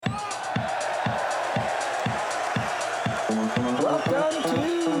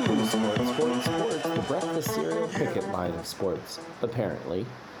line of sports, apparently.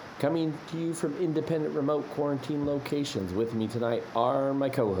 Coming to you from independent remote quarantine locations. With me tonight are my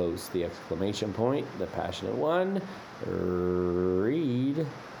co-hosts, the exclamation point, the passionate one, Reed.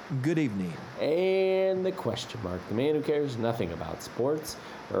 Good evening. And the question mark, the man who cares nothing about sports,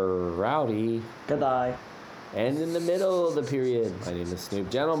 Rowdy. Good eye. And in the middle of the period, my name is Snoop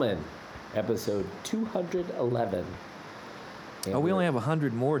Gentleman, episode 211. Oh, we only have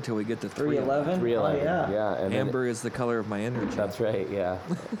 100 more till we get to 311? 311. Oh, yeah. And Amber is the color of my energy. That's right, yeah.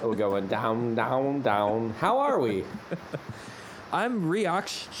 We're going down, down, down. How are we? I'm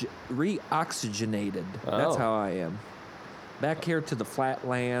reoxygenated. That's Oh. how I am. Back here to the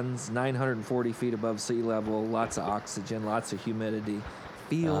flatlands, 940 feet above sea level, lots of oxygen, lots of humidity.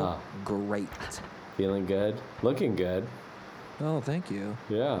 Feel great. Feeling good? Looking good? Oh, thank you.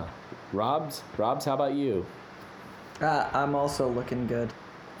 Yeah. Robs, how about you? I'm also looking good.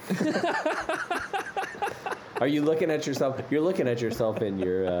 Are you looking at yourself? You're looking at yourself in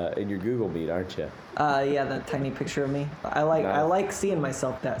your Google Meet, aren't you? Yeah, that tiny picture of me. I like seeing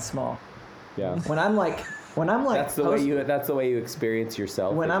myself that small. Yeah. When I'm like That's the way you experience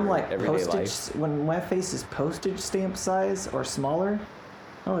yourself. when in I'm your like everyday postage life. when my face is postage stamp size or smaller,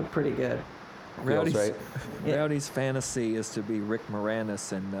 I look pretty good. Feels right. Yeah. Rowdy's fantasy is to be Rick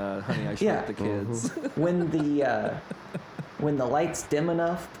Moranis and Honey, I Shrunk Yeah. the Kids. When the light's dim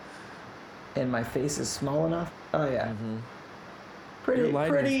enough and my face is small enough, oh yeah. Your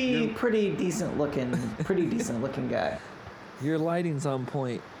lighting's- Pretty decent looking guy. Your lighting's on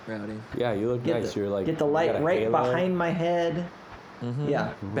point, Rowdy. Yeah, you look nice. You're like get the you light got a right halo. behind my head.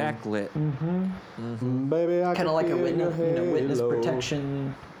 Yeah. Backlit. Baby, I Kind of like a can witness, feel your witness halo.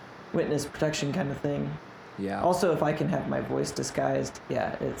 protection kind of thing. Yeah. Also, if I can have my voice disguised,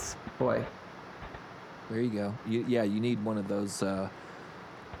 yeah, it's boy. There you go. You need one of those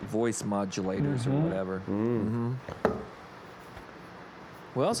voice modulators or whatever.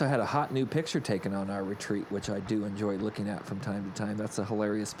 We also had a hot new picture taken on our retreat, which I do enjoy looking at from time to time. That's a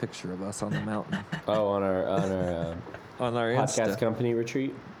hilarious picture of us on the mountain. Oh, on our On our podcast Insta. company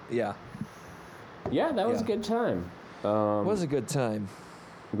retreat. Yeah. Yeah, that was a Yeah. good time. It was a good time.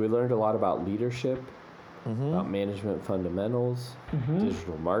 We learned a lot about leadership, about management fundamentals,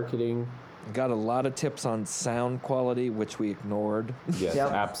 digital marketing. Got a lot of tips on sound quality, which we ignored. Yes,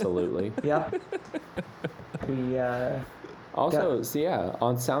 Yep. absolutely. Yep. We Also, so yeah,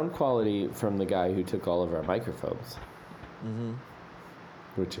 on sound quality from the guy who took all of our microphones,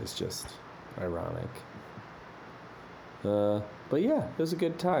 which is just ironic. But yeah, it was a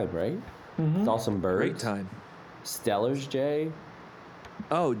good time, right? Saw some birds. Great time. Stellar's Jay.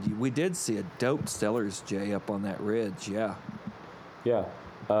 Oh, we did see a dope Stellar's Jay up on that ridge. Yeah. Yeah.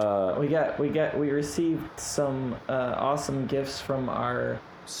 we received some awesome gifts from our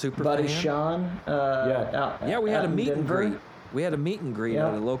Super buddy fan. Sean. Yeah, we had out a in meet and Denver. greet. We had a meet and greet Yeah.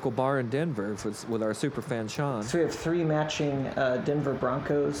 at a local bar in Denver with our super fan Sean. So we have 3 matching Denver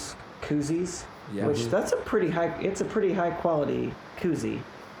Broncos koozies, Yeah. which that's a pretty high quality koozie.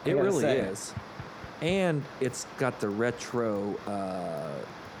 I It gotta really say. is, and it's got the retro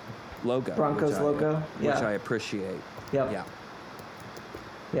logo. Broncos logo, which yeah. I appreciate. Yep. Yeah. Yep.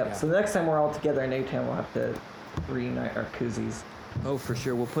 Yeah. So the next time we're all together in A-Town, we'll have to reunite our koozies. Oh, for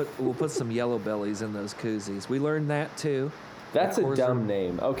sure. We'll put some yellow bellies in those koozies. We learned that too. That's That a Coors dumb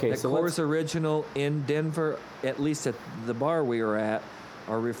name. Okay, The so Coors let's, Original in Denver, at least at the bar we were at,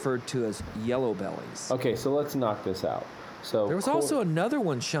 are referred to as yellow bellies. okay, so let's knock this out. So There was also another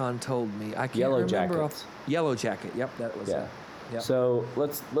one Sean told me. I can't Yellow remember. Jackets. Yellow Jacket. Yep, that was yeah. it. Yep. So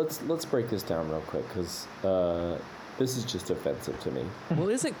let's break this down real quick because this is just offensive to me. Well,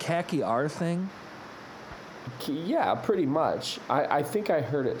 isn't khaki our thing? Yeah, pretty much. I think I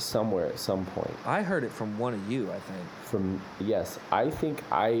heard it somewhere at some point. I heard it from one of you, I think. I think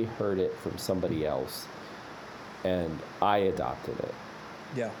I heard it from somebody else, and I adopted it.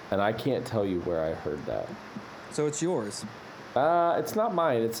 Yeah. And I can't tell you where I heard that. So it's yours. It's not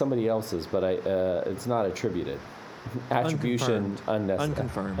mine. It's somebody else's, but it's not attributed. Attribution unnecessary.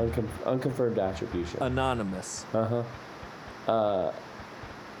 Unconfirmed. Unconfirmed attribution. Anonymous.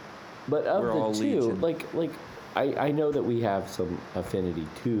 But of We're all the two, legion. like I know that we have some affinity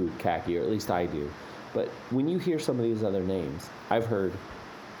to khaki, or at least I do. But when you hear some of these other names, I've heard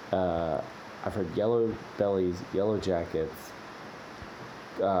yellow bellies, yellow jackets,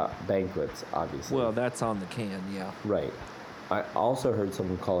 banquets, obviously. Well, that's on the can, yeah. Right. I also heard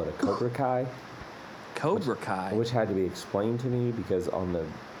someone call it a Cobra Kai, Cobra Kai. which had to be explained to me because on the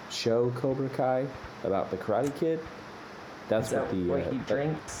show Cobra Kai about the Karate Kid, that's Is that what the what he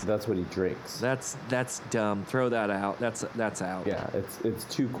drinks? That's what he drinks. That's dumb. Throw that out. That's out. Yeah, it's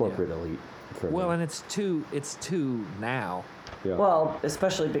too corporate elite. for Well, me. and it's two now. Yeah. Well,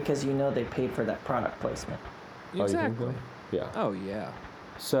 especially because they paid for that product placement. Oh, you think Exactly. so? Yeah. Oh yeah.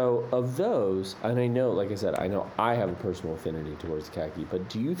 So of those, and I know, like I said, I know I have a personal affinity towards khaki, but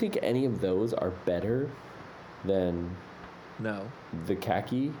do you think any of those are better than No. the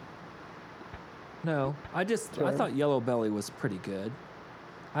khaki? No. I Sure. thought Yellow Belly was pretty good.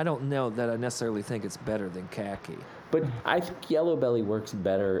 I don't know that I necessarily think it's better than khaki. But I think Yellow Belly works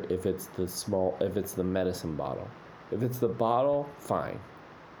better if it's the medicine bottle. If it's the bottle, fine.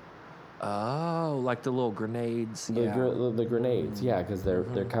 Oh, like the little grenades. Yeah. The grenades, yeah, because they're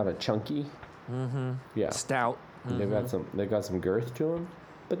kind of chunky. Mm-hmm. Yeah, Stout. they've got some girth to them.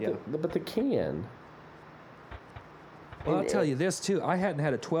 But Yeah. the can. Well, I'll And tell it- you this too. I hadn't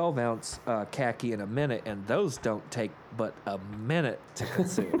had a 12-ounce khaki in a minute, and those don't take but a minute to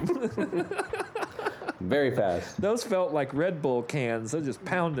consume. Very fast. Those felt like Red Bull cans. They're just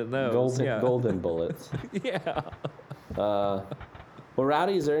pounding those. Golden, yeah. golden bullets. Yeah. Well,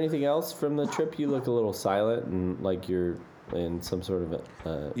 Rowdy, is there anything else from the trip? You look a little silent and like you're in some sort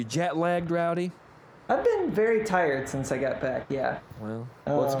of You jet lagged, Rowdy? I've been very tired since I got back. Yeah. Well,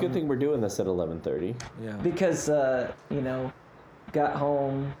 well, it's a good thing we're doing this at 11:30. yeah. Because got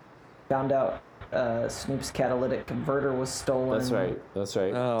home, found out Snoop's catalytic converter was stolen. That's right. That's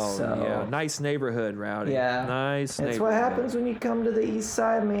right. Oh, So- yeah. Nice neighborhood, Rowdy. Yeah. Nice That's neighborhood. what happens when you come to the east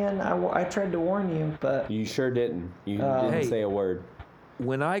side, man. I tried to warn you, but You sure didn't. You didn't Hey. say a word.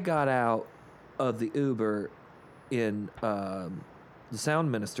 When I got out of the Uber in the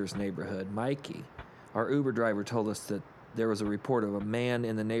sound minister's neighborhood, Mikey, our Uber driver told us that there was a report of a man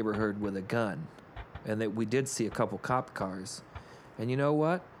in the neighborhood with a gun, and that we did see a couple cop cars. And you know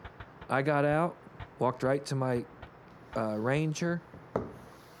what? I got out, walked right to my Ranger,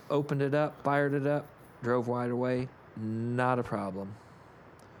 opened it up, fired it up, drove right away. Not a problem.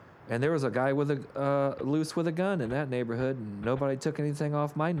 And there was a guy with a loose with a gun in that neighborhood, and nobody took anything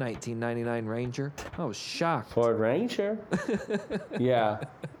off my 1999 Ranger. I was shocked. Ford Ranger. Yeah.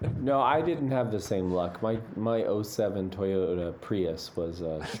 No, I didn't have the same luck. My 07 Toyota Prius was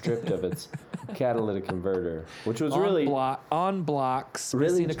stripped of its catalytic converter, which was on blocks,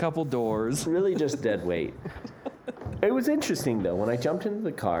 Really missing a couple doors. really just dead weight. It was interesting though when I jumped into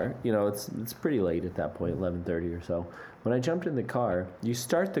the car. You know, it's pretty late at that point, 11:30 or so. When I jumped in the car, you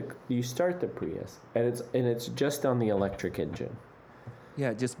start the Prius, and it's just on the electric engine. Yeah,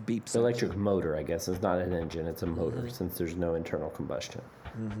 it just beeps. The electric motor, I guess. It's not an engine, it's a motor, Mm-hmm. since there's no internal combustion.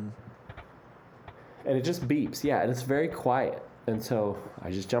 And it just beeps, yeah, and it's very quiet. And so I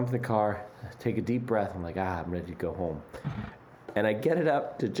just jump in the car, take a deep breath, I'm like, I'm ready to go home. And I get it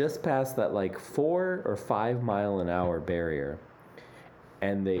up to just past that like 4 or 5 mile an hour barrier.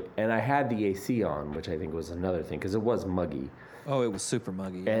 And I had the AC on, which I think was another thing, because it was muggy. Oh, it was super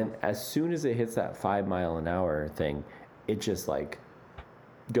muggy. Yeah. And as soon as it hits that 5 mile an hour thing, it just like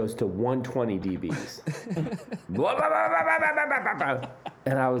goes to 120 dBs.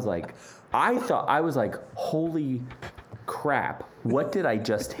 And I was like, holy crap, what did I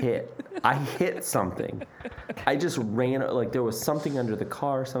just hit? I hit something. I just ran, like there was something under the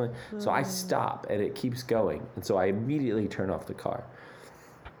car or something. So I stop and it keeps going. And so I immediately turn off the car.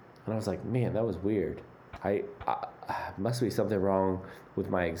 And I was like, man, that was weird. I must be something wrong with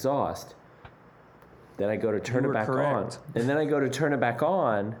my exhaust. Then I go to turn You it were back correct. on. And then I go to turn it back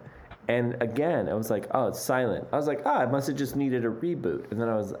on. And again, I was like, oh, it's silent. I was like, I must have just needed a reboot. And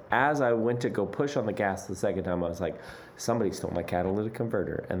then as I went to go push on the gas the second time, I was like, somebody stole my catalytic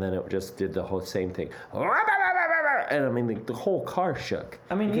converter. And then it just did the whole same thing. And I mean, the whole car shook.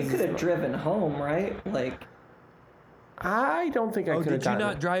 I mean, you Because could have driven home, right? Like, I don't think I oh, could have did you gotten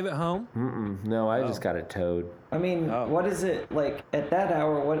not drive it home? No, I just got it towed. I mean, Oh. what is it like at that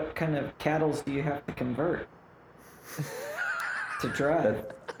hour? What kind of cattles do you have to convert to drive?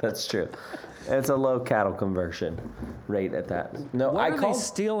 That's true. It's a low cattle conversion rate at that. No, What I are they called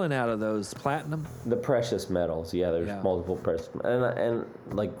stealing out of those? Platinum? the precious metals. Yeah, there's Yeah. multiple precious, and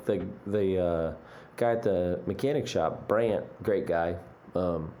like the guy at the mechanic shop, Brant, great guy,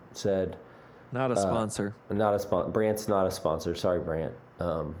 said Not a sponsor. not a sponsor. Brant's not a sponsor. Sorry, Brant.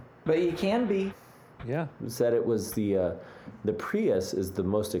 But you can be. Yeah. Said it was the Prius is the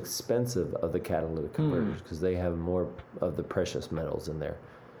most expensive of the catalytic converters because they have more of the precious metals in there.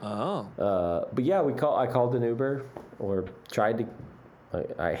 Oh. But yeah, I called an Uber or tried to.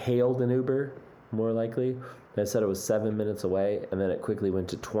 I hailed an Uber, more likely. They said it was 7 minutes away, and then it quickly went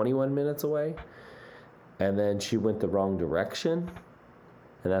to 21 minutes away. And then she went the wrong direction,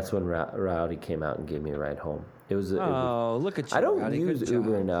 and that's when Rowdy came out and gave me a ride home. It was. Oh, look at you. I don't Rowdy. use Good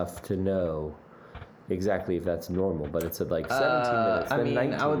Uber job. enough to know exactly if that's normal, but it said like 17 minutes. I then mean,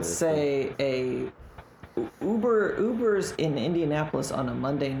 19 I would minutes, say Ubers in Indianapolis on a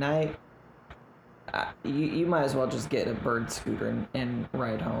Monday night. You might as well just get a bird scooter and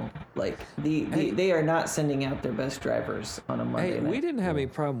ride home. Like they are not sending out their best drivers on a Monday Hey, night. we didn't have any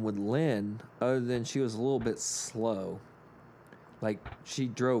problem with Lynn other than she was a little bit slow. Like, she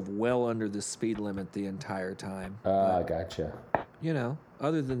drove well under the speed limit the entire time. Gotcha. You know,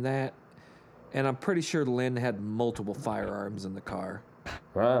 other than that, and I'm pretty sure Lynn had multiple firearms in the car.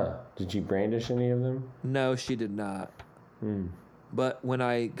 Did you brandish any of them? No, she did not. But when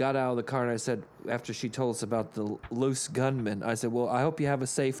I got out of the car and I said, after she told us about the loose gunman, I said, well, I hope you have a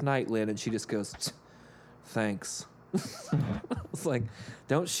safe night, Lynn. And she just goes, thanks. It's like,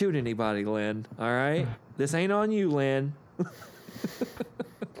 don't shoot anybody, Lynn. All right? This ain't on you, Lynn.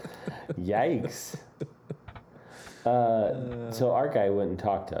 Yikes. So our guy wouldn't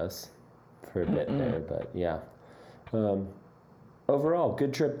talk to us for a bit there, but yeah. Overall,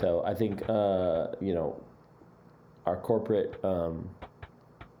 good trip though. I think, our corporate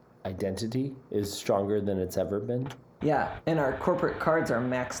identity is stronger than it's ever been. Yeah, and our corporate cards are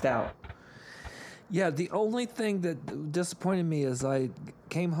maxed out. Yeah, the only thing that disappointed me is I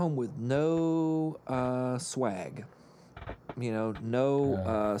came home with no swag. You know,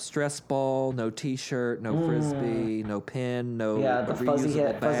 no stress ball, no T-shirt, no frisbee, no pin, no the fuzzy reusable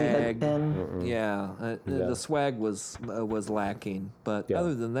head bag. pin. Yeah, the swag was lacking, but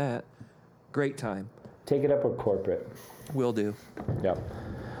other than that, great time. Take it up with corporate. Will do. Yeah.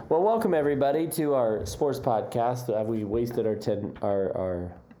 Well, welcome everybody to our sports podcast. Have we wasted our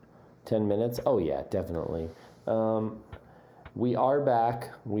 10 minutes? Oh yeah, definitely. We are back.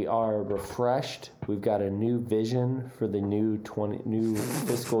 We are refreshed. We've got a new vision for the new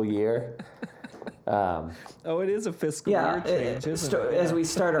fiscal year. It is a fiscal year change, isn't it? As we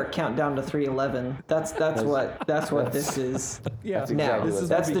start our countdown to 311, that's what this is. Yeah, exactly this is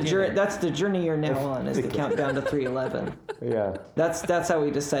that's the the journey. beginning. That's the journey you're now on. Is the countdown to 311. Yeah. That's how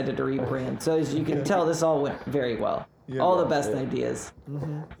we decided to rebrand. So as you can tell, this all went very well. All the best ideas.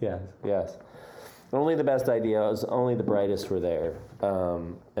 Yes. Only the best ideas, only the brightest were there.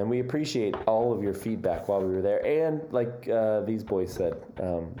 And we appreciate all of your feedback while we were there. And like these boys said,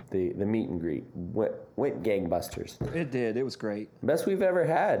 the meet and greet went gangbusters. It did. It was great. Best we've ever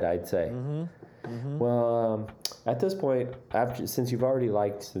had, I'd say. Well, at this point, since you've already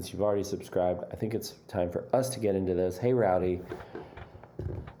liked, since you've already subscribed, I think it's time for us to get into this. Hey, Rowdy,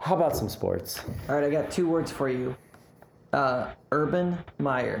 how about some sports? All right, I got 2 words for you. Urban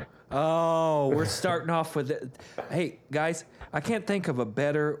Meyer. Oh, we're starting off with it. Hey, guys, I can't think of a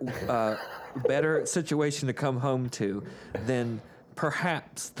better situation to come home to than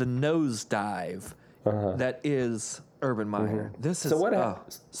perhaps the nosedive that is Urban Meyer. This is So what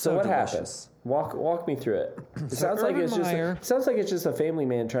delicious. happened? Walk me through it. It sounds like it's just a family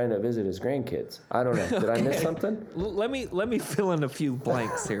man trying to visit his grandkids. I don't know. Did I miss something? Let me fill in a few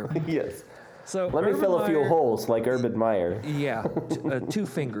blanks here. Yes. So Let me fill a few holes like Urban Meyer. Yeah, 2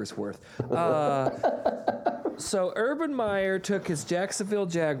 fingers worth. So Urban Meyer took his Jacksonville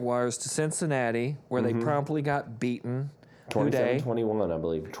Jaguars to Cincinnati, where they promptly got beaten. 27-21, I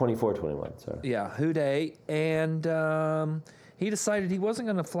believe. 24-21, sorry. Yeah, Houday. And he decided he wasn't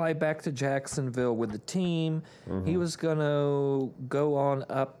going to fly back to Jacksonville with the team. He was going to go on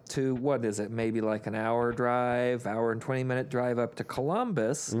up to, maybe like an hour and 20-minute drive up to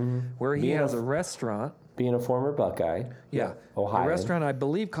Columbus, where he has a restaurant. Being a former Buckeye. Yeah. Ohio. A restaurant, I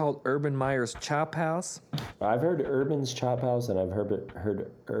believe, called Urban Meyer's Chop House. I've heard Urban's Chop House, and I've heard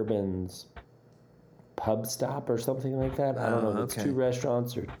Urban's Pub Stop or something like that. I don't know if it's 2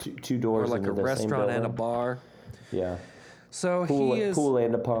 restaurants or two doors Or like into a the same restaurant building. and a bar. Yeah. So Pool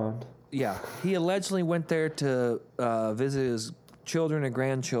and a pond. Yeah, he allegedly went there to visit his children and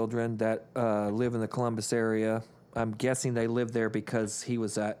grandchildren that live in the Columbus area. I'm guessing they lived there because he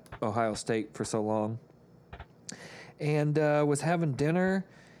was at Ohio State for so long. And was having dinner,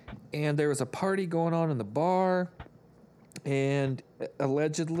 and there was a party going on in the bar, and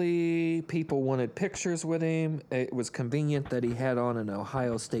allegedly people wanted pictures with him. It was convenient that he had on an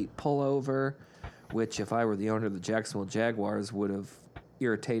Ohio State pullover, which if I were the owner of the Jacksonville Jaguars would have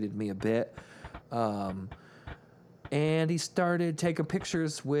irritated me a bit. And he started taking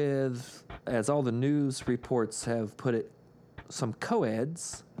pictures with, as all the news reports have put it, some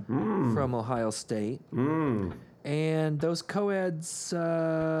co-eds from Ohio State. And those co-eds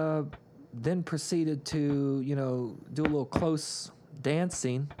then proceeded to, do a little close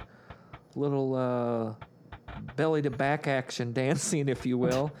dancing, little belly-to-back action dancing, if you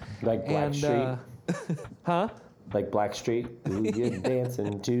will. Like Blackstreet? Huh? Like Blackstreet. Ooh, you're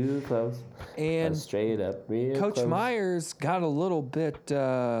dancing too close. And straight up real Coach close. Myers got a little bit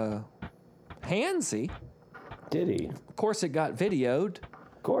handsy. Did he? Of course, it got videoed.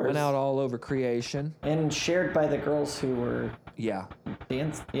 Of course. Went out all over creation. And shared by the girls who were Yeah.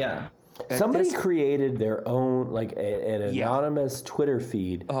 dance. Yeah. Somebody This- created their own, like, an Yeah. anonymous Twitter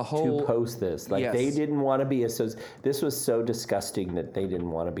feed whole- to post this. Like, Yes. they didn't want to be associated. This was so disgusting that they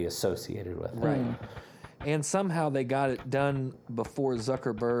didn't want to be associated with it. Right. And somehow they got it done before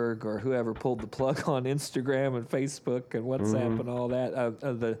Zuckerberg or whoever pulled the plug on Instagram and Facebook and WhatsApp and all that.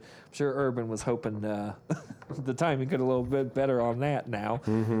 I'm sure Urban was hoping the timing could a little bit better on that now.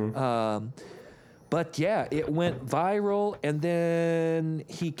 But yeah, it went viral, and then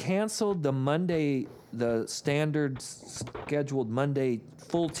he canceled the standard scheduled Monday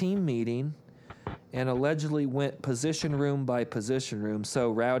full team meeting, and allegedly went position room by position room.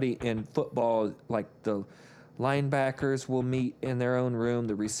 So Rowdy in football, like the linebackers will meet in their own room,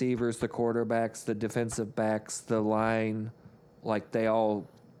 the receivers, the quarterbacks, the defensive backs, the line, like they all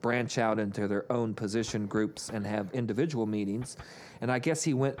branch out into their own position groups and have individual meetings. And I guess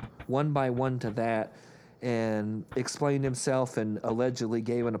he went one by one to that and explained himself and allegedly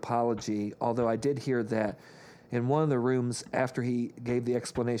gave an apology, although I did hear that in one of the rooms, after he gave the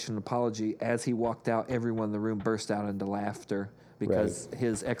explanation and apology, as he walked out, everyone in the room burst out into laughter because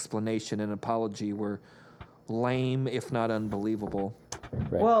his explanation and apology were lame, if not unbelievable.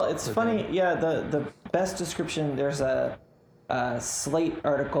 Right. Well, it's funny. Yeah, the best description. There's a Slate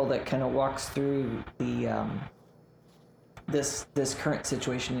article that kind of walks through the this current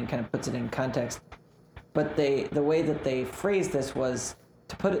situation and kind of puts it in context. But the way that they phrased this was,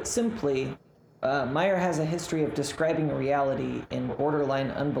 to put it simply, Meyer has a history of describing reality in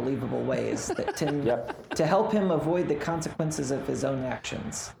borderline unbelievable ways that tend to help him avoid the consequences of his own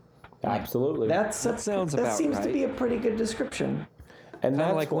actions. Absolutely. That sounds that about seems right. to be a pretty good description. And Kind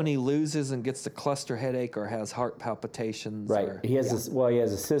that's of like what- when he loses and gets the cluster headache or has heart palpitations. Right. Or, He has he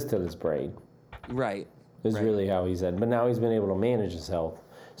has a cyst in his brain. right. Is really how he said. But now he's been able to manage his health.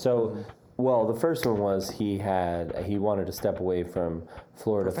 So, well, the first one was he wanted to step away from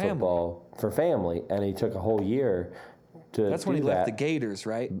Florida family. football for family, and he took a whole year to That's when do he left the that. Gators,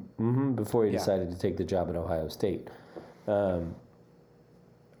 right? Before he decided to take the job at Ohio State.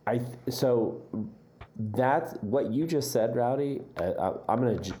 So that's what you just said, Rowdy.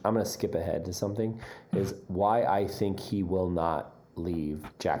 I'm gonna skip ahead to something. Is why I think he will not leave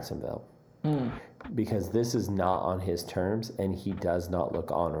Jacksonville, because this is not on his terms, and he does not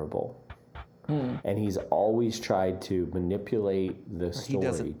look honorable. And he's always tried to manipulate the story. He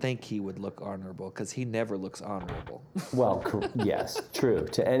doesn't think he would look honorable because he never looks honorable. Well, yes, true.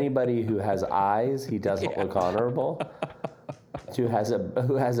 To anybody who has eyes, he doesn't look honorable. Who has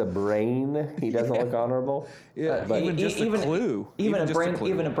a brain, he doesn't look honorable. Yeah, but even just a clue. Even a just brain, clue.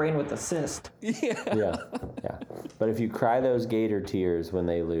 even a brain with a cyst. yeah. But if you cry those gator tears when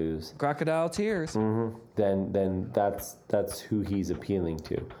they lose, Crocodile tears. then that's who he's appealing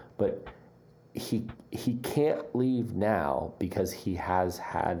to. But he can't leave now because he has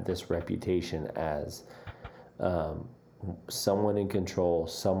had this reputation as someone in control,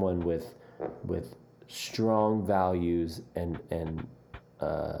 someone with strong values and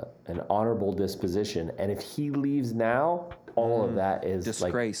an honorable disposition. And if he leaves now, all of that is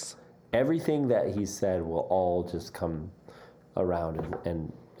Disgrace. like everything that he said will all just come around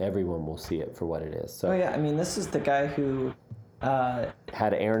and everyone will see it for what it is. So Oh yeah, I mean, this is the guy who,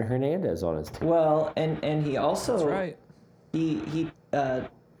 had Aaron Hernandez on his team. well, and he also That's right. he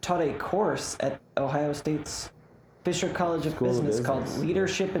taught a course at Ohio State's Fisher College of School of Business called Business.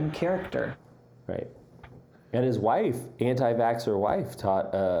 Leadership and Character. Right. And his wife, anti-vaxxer wife,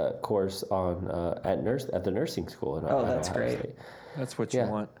 taught a course on at the nursing school in Oh, that's Ohio great. State. That's what you Yeah.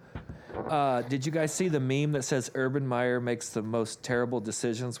 want. Did you guys see the meme that says Urban Meyer makes the most terrible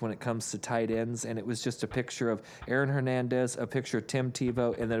decisions when it comes to tight ends? And it was just a picture of Aaron Hernandez, a picture of Tim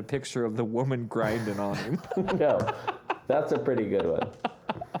Tebow, and then a picture of the woman grinding on him. No, that's a pretty good one.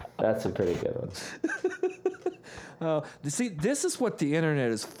 That's a pretty good one. See, this is what the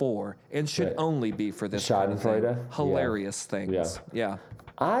internet is for and should Right. only be for this kind of thing. Schadenfreude? Hilarious things. Yeah.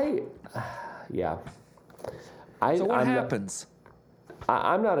 Yeah. So what I'm happens?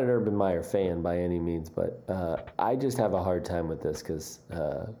 I'm not an Urban Meyer fan by any means, but I just have a hard time with this because,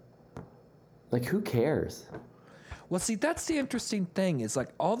 like, who cares? Well, see, that's the interesting thing is like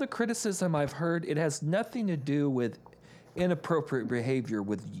all the criticism I've heard, it has nothing to do with inappropriate behavior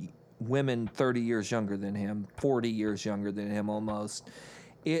with women 30 years younger than him, 40 years younger than him almost.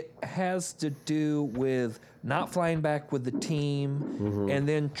 It has to do with not flying back with the team and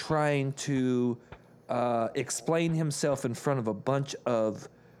then trying to explain himself in front of a bunch of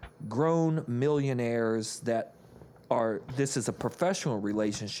grown millionaires that are. This is a professional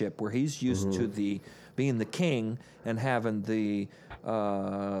relationship where he's used to being the king and having the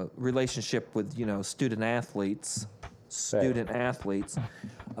relationship with student athletes,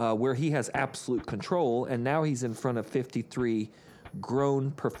 where he has absolute control, and now he's in front of 53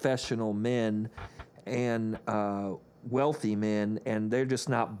 grown professional men and wealthy men, and they're just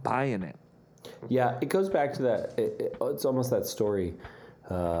not buying it. Yeah, it goes back to that. It's almost that story,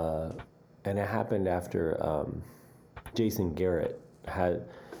 and it happened after Jason Garrett had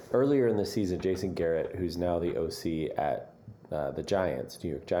earlier in the season. Jason Garrett, who's now the OC at the Giants,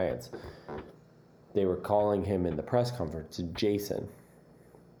 New York Giants, they were calling him in the press conference, Jason,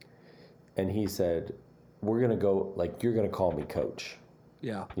 and he said, "We're gonna go like you're gonna call me coach."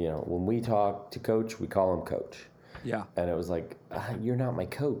 Yeah. When we talk to coach, we call him coach. Yeah. And it was like, you're not my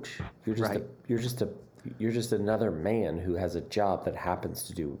coach. You're just Right. you're just another man who has a job that happens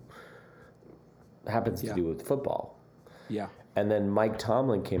to do with football. Yeah. And then Mike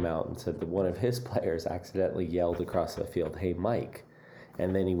Tomlin came out and said that one of his players accidentally yelled across the field, "Hey, Mike."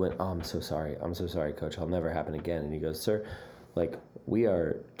 And then he went, "Oh, I'm so sorry, coach. I'll never happen again." And he goes, "Sir, like, we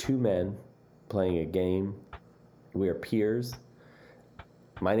are two men playing a game. We are peers.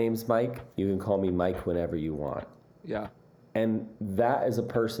 My name's Mike. You can call me Mike whenever you want." Yeah. And that is a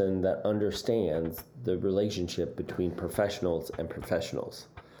person that understands the relationship between professionals and professionals,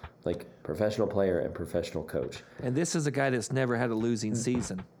 like professional player and professional coach. And this is a guy that's never had a losing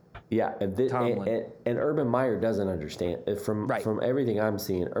season. Yeah, and Urban Meyer doesn't understand. From everything I'm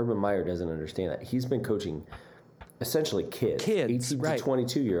seeing, Urban Meyer doesn't understand that. He's been coaching essentially kids 18 right. to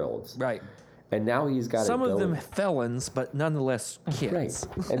 22-year-olds. Right. And now he's got some of them felons, but nonetheless kids.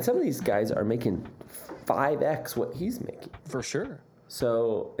 Right. And some of these guys are making 5x what he's making. For sure.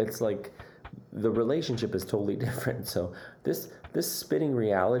 So it's like the relationship is totally different. So this spinning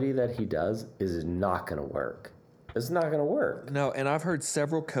reality that he does is not going to work. It's not going to work. No, and I've heard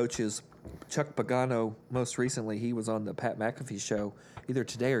several coaches, Chuck Pagano most recently, he was on the Pat McAfee show either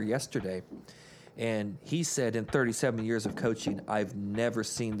today or yesterday, and he said in 37 years of coaching, I've never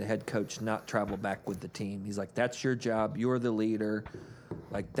seen the head coach not travel back with the team. He's like, that's your job. You're the leader.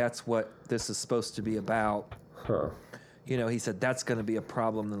 Like, that's what this is supposed to be about. Huh. He said that's going to be a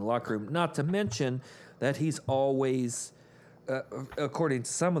problem in the locker room. Not to mention that he's always, according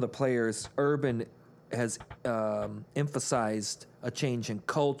to some of the players, Urban has emphasized a change in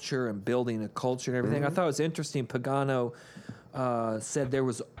culture and building a culture and everything. I thought it was interesting. Pagano said there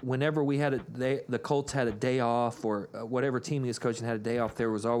was, whenever the Colts had a day off, or whatever team he was coaching had a day off,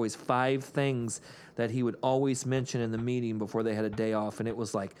 there was always 5 things that he would always mention in the meeting before they had a day off, and it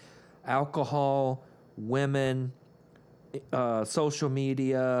was like alcohol, women, social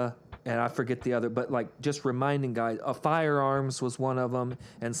media, and I forget the other, but like just reminding guys, firearms was one of them,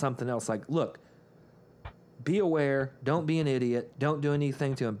 and something else like, look, be aware, don't be an idiot, don't do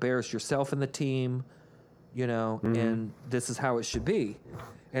anything to embarrass yourself and the team, and this is how it should be.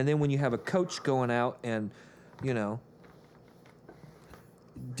 And then when you have a coach going out and,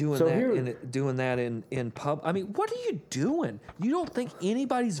 doing that in pub, I mean, what are you doing? You don't think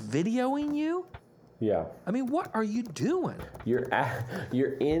anybody's videoing you? Yeah. I mean, what are you doing? You're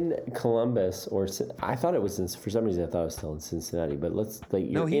in Columbus, or I thought it was for some reason I thought it was still in Cincinnati, but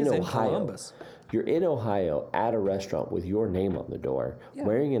you're in Ohio. Columbus. You're in Ohio at a restaurant with your name on the door,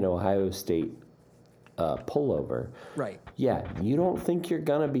 wearing an Ohio State pullover. Right. Yeah, you don't think you're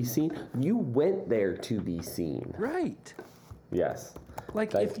gonna be seen? You went there to be seen. Right. Yes.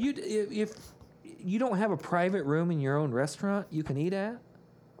 Like if you don't have a private room in your own restaurant you can eat at.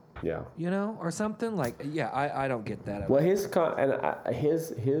 Yeah. Or something like. Yeah, I don't get that. Well, his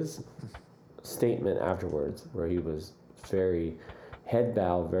statement afterwards, where he was very head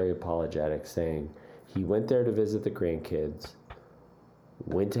bowed, very apologetic, saying he went there to visit the grandkids,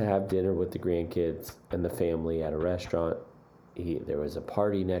 went to have dinner with the grandkids and the family at a restaurant. There was a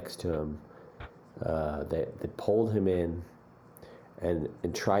party next to him. They pulled him in and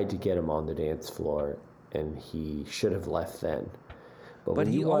tried to get him on the dance floor, and he should have left then. But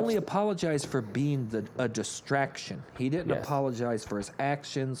he only apologized for being a distraction. He didn't apologize for his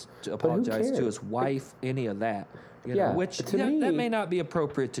actions, to apologize to his wife, any of that. Which that may not be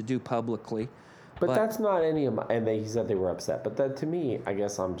appropriate to do publicly. But that's not any of my... And he said they were upset. But that, to me, I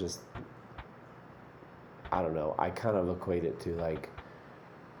guess I'm just... I don't know. I kind of equate it to, like...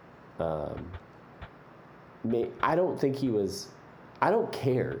 I don't think he was... I don't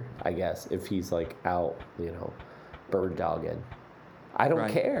care, I guess, if he's, like, out, bird dogging. I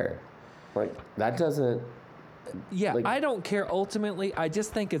don't care. Like, that doesn't... Yeah, I don't care ultimately. I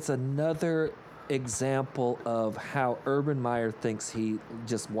just think it's another example of how Urban Meyer thinks he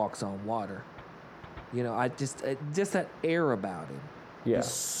just walks on water. You know, just that air about him. Yeah. He's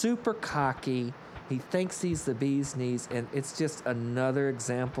super cocky. He thinks he's the bee's knees, and it's just another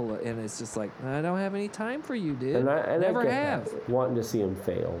example. And it's just like, I don't have any time for you, dude. And I Never get have. that, wanting to see him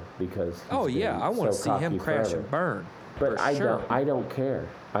fail because I want to see him crash forever. and burn. But for sure. I don't care.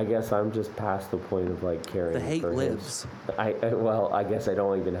 I guess I'm just past the point of like caring. The hate for him. lives. I guess I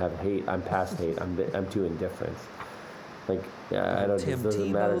don't even have hate. I'm past hate. I'm too indifferent. Like I don't. Tim It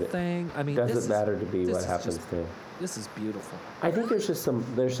doesn't matter. Tebow thing. I mean, Doesn't matter to me what happens to him. This is beautiful. I think there's just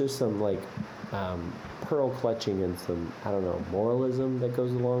some like pearl clutching and some, I don't know, moralism that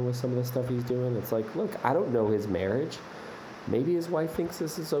goes along with some of the stuff he's doing. It's like, look, I don't know his marriage. Maybe his wife thinks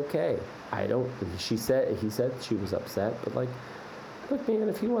this is okay. I don't. He said she was upset, but like, look, man,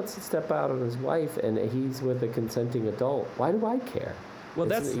 if he wants to step out on his wife and he's with a consenting adult, why do I care? Well,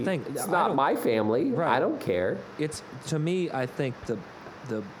 that's the thing. It's not my family. Right. I don't care. It's, to me, I think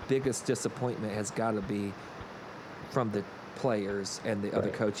the biggest disappointment has got to be from the players and the other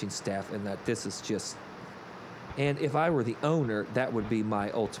coaching staff, and that this is just. And if I were the owner, that would be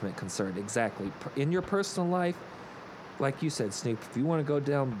my ultimate concern. Exactly. In your personal life, like you said, Snoop, if you want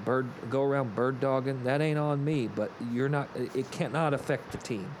to go around bird dogging, that ain't on me. But you're not. It cannot affect the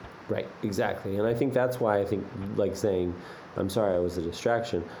team. Right. Exactly. And I think that's why I think like saying, "I'm sorry, I was a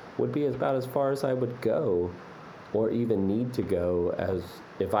distraction," would be about as far as I would go, or even need to go, as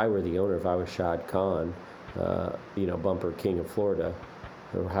if I were the owner. If I was Shad Khan, bumper king of Florida,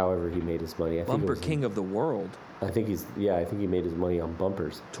 or however he made his money. Bumper king of the world. I think he made his money on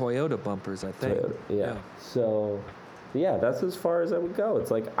bumpers. Toyota bumpers, I think. Toyota, yeah. So, yeah, that's as far as I would go.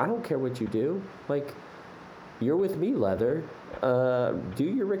 It's like, I don't care what you do. Like, you're with me, Leather. Do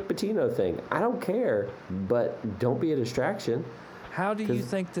your Rick Pitino thing. I don't care, but don't be a distraction. How do you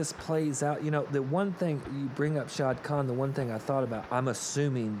think this plays out? You know, the one thing you bring up Shad Khan, the one thing I thought about, I'm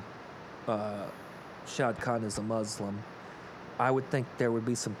assuming Shad Khan is a Muslim. I would think there would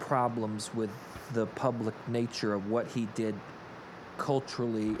be some problems with the public nature of what he did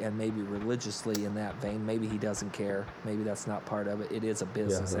culturally and maybe religiously in that vein. Maybe he doesn't care. Maybe that's not part of it. It is a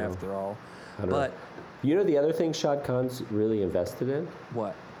business after all. But you know the other thing Shad Khan's really invested in?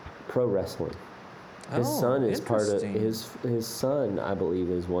 What? Pro wrestling. His son is part of his son, I believe,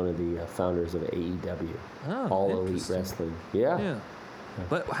 is one of the founders of AEW. All Elite Wrestling. Yeah.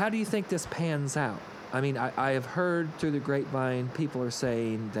 But how do you think this pans out? I mean, I have heard through the grapevine people are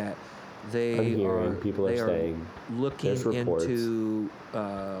saying that they are looking into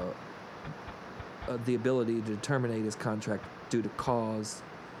the ability to terminate his contract due to cause.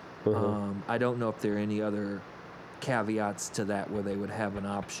 I don't know if there are any other caveats to that where they would have an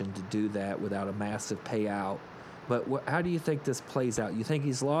option to do that without a massive payout. But how do you think this plays out? You think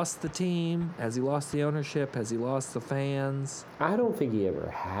he's lost the team? Has he lost the ownership? Has he lost the fans? I don't think he ever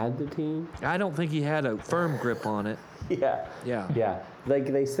had the team. I don't think he had a firm grip on it. Yeah.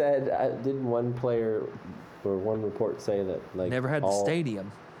 Like they said, didn't one player or one report say that like never had the stadium?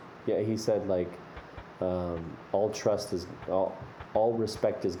 Yeah, he said like all trust is all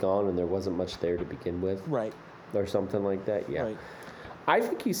respect is gone, and there wasn't much there to begin with. Right. Or something like that. Yeah. Right. I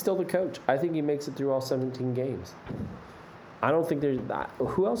think he's still the coach. I think he makes it through all 17 games. I don't think there's...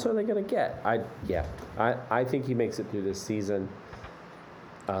 Who else are they going to get? I think he makes it through this season.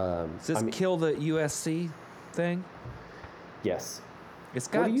 Does this kill the USC thing? Yes. It's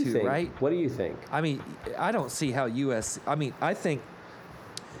got to, right? What do you think? I mean, I don't see how I think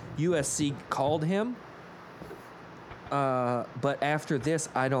USC called him, but after this,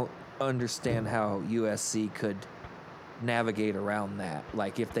 I don't understand how USC could navigate around that.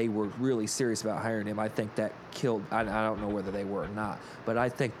 Like, if they were really serious about hiring him, I think that killed... I don't know whether they were or not, but I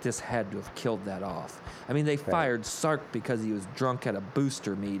think this had to have killed that off. I mean, they fired Sark because he was drunk at a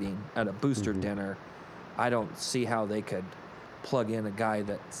booster meeting, at a booster dinner. I don't see how they could plug in a guy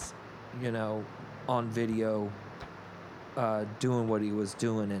that's, on video doing what he was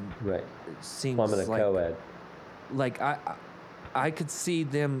doing, and it seems Plumbing like... co-ed. Like, I could see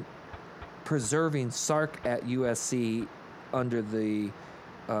them preserving Sark at USC under the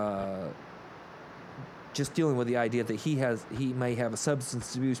just dealing with the idea that he may have a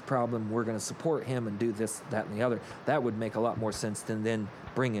substance abuse problem. We're going to support him and do this, that, and the other. That would make a lot more sense than then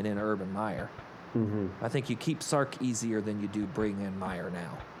bringing in Urban Meyer. I think you keep Sark easier than you do bring in Meyer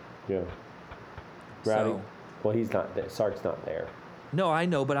now. Yeah. Rowdy? Well, he's not there. Sark's not there. No, I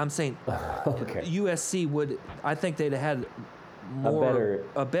know, but I'm saying USC would... I think they'd have had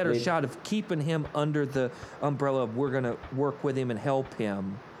a better shot of keeping him under the umbrella of we're going to work with him and help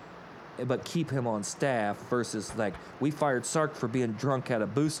him, but keep him on staff, versus like, we fired Sark for being drunk at a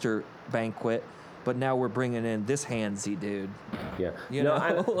booster banquet, but now we're bringing in this handsy dude. Yeah. You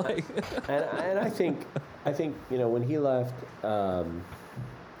know, like and I think when he left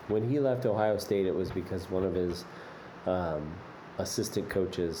Ohio State, it was because one of his assistant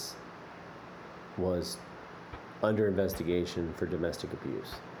coaches was under investigation for domestic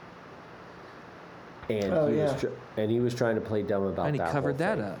abuse. And he was trying to play dumb about that. And he covered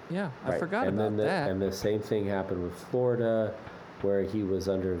whole that thing. up. Yeah, Right. I forgot and about then that. And the same thing happened with Florida, where he was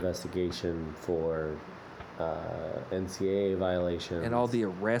under investigation for NCAA violations and all the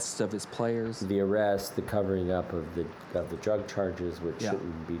arrests of his players. the arrest, the covering up of the drug charges, which Yeah.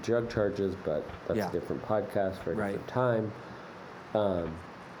 shouldn't be drug charges, but that's Yeah. a different podcast for a Right. different time.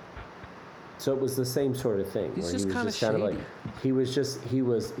 So it was the same sort of thing. He's where just he was kinda just kind of like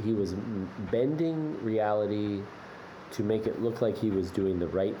shady. he was bending reality to make it look like he was doing the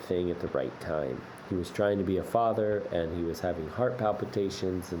right thing at the right time. He was trying to be a father, and he was having heart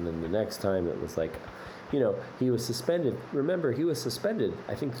palpitations, and then the next time it was like, he was suspended. Remember, he was suspended,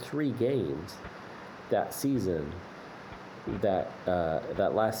 I think, 3 games that season, that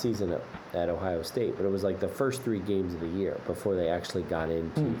last season at Ohio State. But it was like the first 3 games of the year before they actually got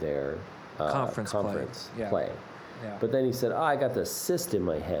into their Conference play. Yeah. But then he said, I got this cyst in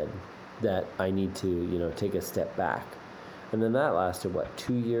my head that I need to, take a step back. And then that lasted,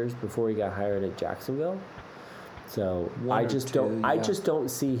 2 years before he got hired at Jacksonville? So I just don't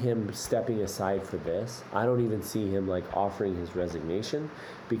see him stepping aside for this. I don't even see him offering his resignation,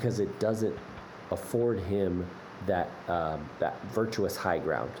 because it doesn't afford him that virtuous high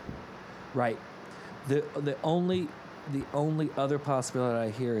ground. Right. The only other possibility I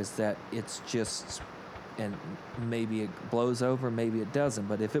hear is that it's just, and maybe it blows over, maybe it doesn't.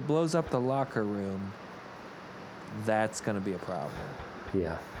 But if it blows up the locker room, that's going to be a problem.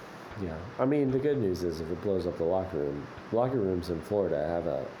 Yeah. Yeah. I mean, the good news is if it blows up the locker rooms in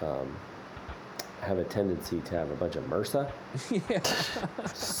Florida have a tendency to have a bunch of MRSA. Yeah.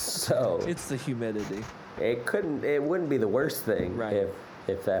 So It's the humidity. it wouldn't be the worst thing Right.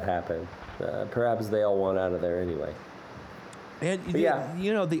 if that happened. Perhaps they all want out of there anyway. And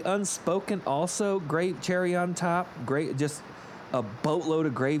the unspoken also, great cherry on top, great, just a boatload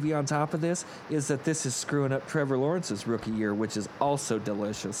of gravy on top of this, is that this is screwing up Trevor Lawrence's rookie year, which is also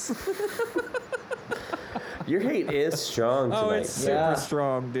delicious. Your hate is strong tonight. Oh, it's super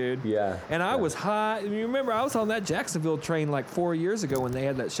strong, dude. Yeah. And I was hot. You remember, I was on that Jacksonville train 4 years ago when they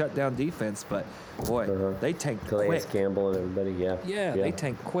had that shutdown defense, but boy, they tanked Calais quick. Campbell and everybody, yeah. Yeah, they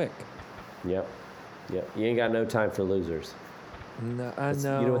tanked quick. Yep. Yep. You ain't got no time for losers. No, I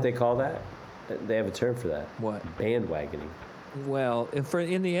know. You know what they call that? They have a term for that. What? Bandwagoning. Well, in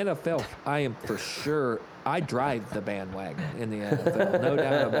the NFL, I am for sure. I drive the bandwagon in the NFL, no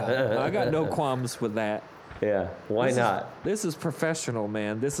doubt about it. I got no qualms with that. Yeah. Why not? This is professional,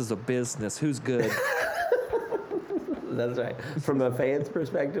 man. This is a business. Who's good? That's right. From a fan's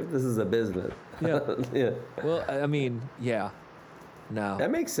perspective, this is a business. Yeah. Yeah. Well, I mean, yeah. No. That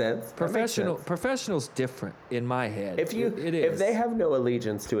makes sense. Professional's different in my head. If it is. if they have no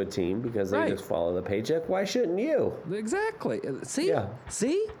allegiance to a team because they Right. just follow the paycheck, why shouldn't you? Exactly. See? Yeah.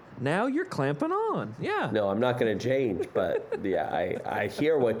 See? Now you're clamping on. Yeah. No, I'm not going to change, but yeah, I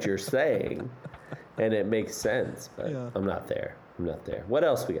hear what you're saying, and it makes sense, but Yeah. I'm not there. What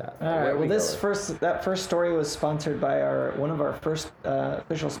else we got? All Where right. are Well, we going? that first story was sponsored by one of our first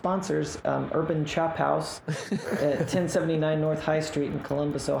official sponsors, Urban Chop House, at 1079 North High Street in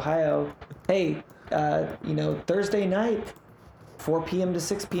Columbus, Ohio. Hey, Thursday night, 4 p.m. to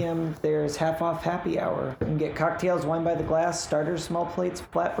 6 p.m. There's half off happy hour. You can get cocktails, wine by the glass, starters, small plates,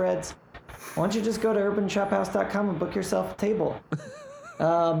 flatbreads. Why don't you just go to urbanchophouse.com and book yourself a table?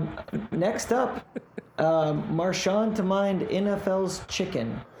 Next up, Marshawn to mind NFL's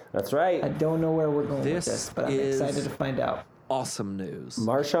chicken. That's I right. don't know where we're going This with this, but I'm is- excited to find out. Awesome news.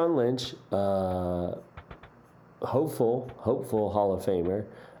 Marshawn Lynch, hopeful Hall of Famer,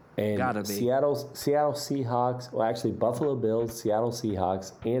 and Gotta be. Seattle Seahawks. Well, actually, Buffalo Bills, Seattle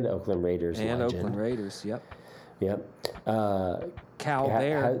Seahawks, and Oakland Raiders. And legend. Oakland Raiders. Yep. Yep. Cal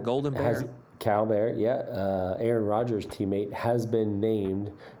Bear. Golden Bear. Cal Bear, yeah. Aaron Rodgers' teammate has been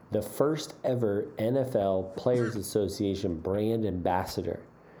named the first ever NFL Players Association brand ambassador.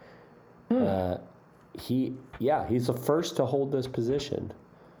 He's the first to hold this position.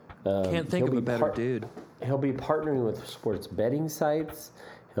 Can't think of he'll a be better dude. He'll be partnering with sports betting sites.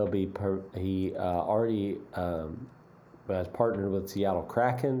 He already has partnered with Seattle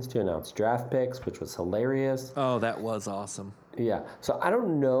Krakens to announce draft picks, which was hilarious. Oh, that was awesome. Yeah. So I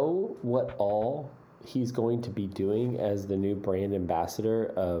don't know what all he's going to be doing as the new brand ambassador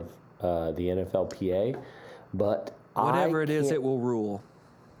of the NFLPA, but Whatever it is, can't- it will rule.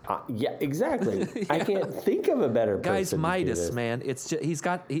 Yeah, exactly. I can't think of a better person. Guy's to do Midas, this. man. It's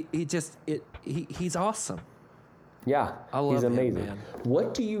just, he's awesome. Yeah, I love he's him, amazing. man.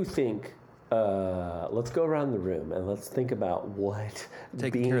 What do you think? Let's go around the room and let's think about what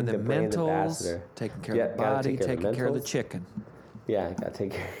Taking being care of the brand mentals, ambassador. taking care Yeah, of the gotta body, take care of the taking care of the mentals. chicken. Yeah, I gotta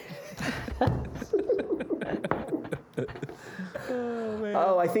take care.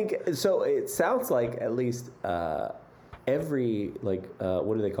 Oh, I think so. It sounds like at least every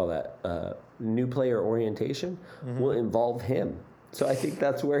what do they call that? New player orientation will involve him. So I think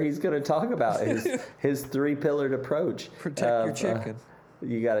that's where he's going to talk about his three-pillared approach. Protect your chicken.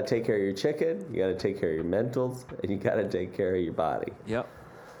 You got to take care of your chicken. You got to take care of your mentals, and you got to take care of your body. Yep.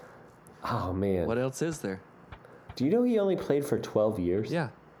 Oh man. What else is there? Do you know he only played for 12 years? Yeah,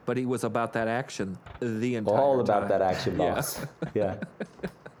 but he was about that action the entire time. All about that action, boss. Yeah.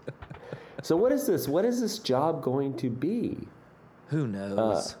 So what is this? What is this job going to be? Who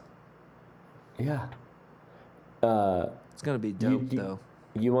knows? Yeah. It's gonna be dope, though.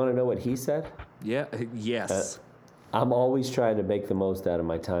 You want to know what he said? Yeah. Yes. I'm always trying to make the most out of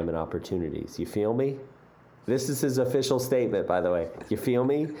my time and opportunities. You feel me? This is his official statement, by the way. You feel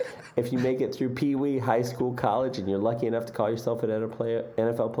me? If you make it through Pee Wee, high school, college, and you're lucky enough to call yourself an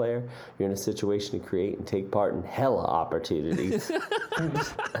NFL player, you're in a situation to create and take part in hella opportunities.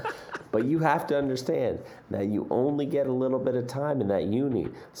 But you have to understand that you only get a little bit of time in that uni,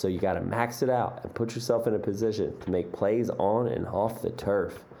 so you got to max it out and put yourself in a position to make plays on and off the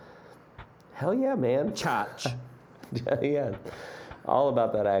turf. Hell yeah, man. Chach. Yeah. All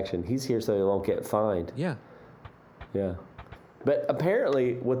about that action. He's here so he won't get fined. Yeah. Yeah. But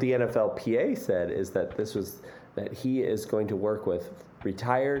apparently what the NFLPA said is that that he is going to work with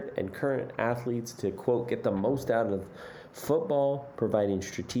retired and current athletes to, quote, get the most out of football, providing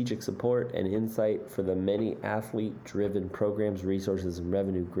strategic support and insight for the many athlete-driven programs, resources, and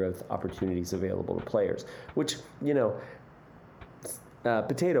revenue growth opportunities available to players. Which,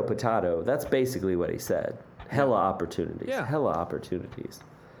 potato, that's basically what he said. Hella opportunities. Yeah. Hella opportunities.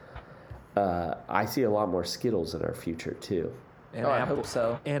 I see a lot more Skittles in our future, too. And I hope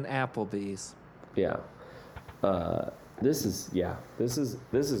so. And Applebee's. Yeah. This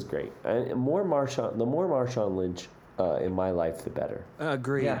is great. And the more Marshawn Lynch in my life, the better.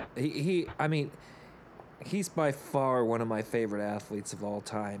 Agreed. Yeah. He's by far one of my favorite athletes of all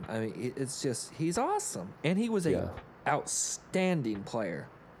time. I mean, it's just, he's awesome. And he was a outstanding player.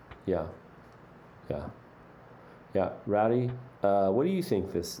 Yeah. Yeah. Yeah. Rowdy, what do you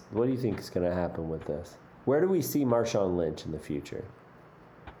think is going to happen with this? Where do we see Marshawn Lynch in the future?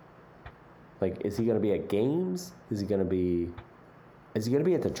 Like, is he going to be at games? Is he going to be at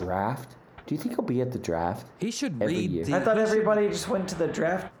the draft? Do you think he'll be at the draft? He should Every read year. the... I thought he should- everybody just went to the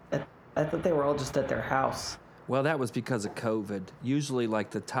draft. I thought they were all just at their house. Well, that was because of COVID. Usually, like,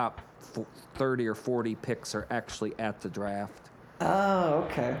 the top 30 or 40 picks are actually at the draft. Oh,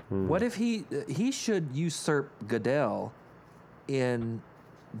 okay. What if he should usurp Goodell in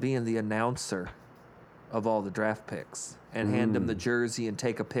being the announcer of all the draft picks and hand him the jersey and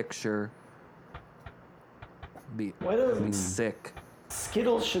take a picture? Be sick.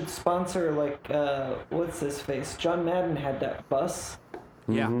 Skittles should sponsor, like, what's his face? John Madden had that bus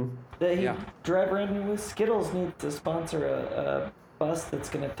Yeah. that he Yeah. drive around with. Skittles needs to sponsor a bus that's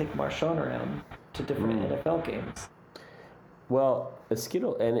going to take Marshawn around to different NFL games. Well, a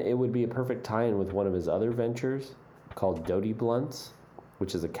Skittle, and it would be a perfect tie-in with one of his other ventures called Doty Blunts,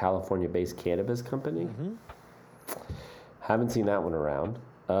 which is a California-based cannabis company. Haven't seen that one around.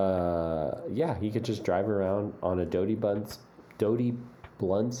 Yeah, he could just drive around on a Doty Blunts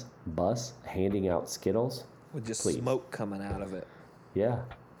bus, handing out Skittles. With just Please. smoke coming out of it. Yeah.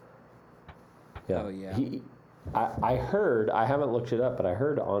 Yeah. Oh, yeah. I heard, I haven't looked it up, but I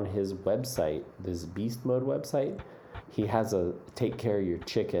heard on his website, this Beast Mode website, he has a Take Care of Your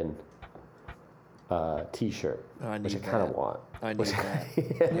Chicken t-shirt, I which I need kind of that. want. I need that.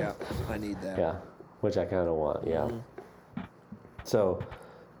 Yeah, I need that. Yeah, which I kind of want, yeah. So,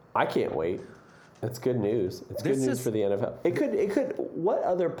 I can't wait. It's good news. It's good This news is- for the NFL. It could, what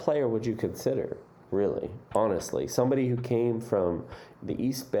other player would you consider, really, honestly? Somebody who came from the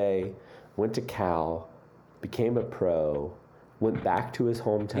East Bay, went to Cal, became a pro, went back to his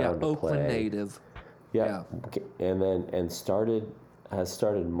hometown Yeah, to Oakland play. native. Yeah. And then has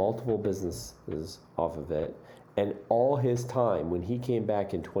started multiple businesses off of it. And all his time when he came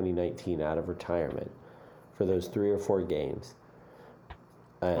back in 2019 out of retirement for those 3 or 4 games.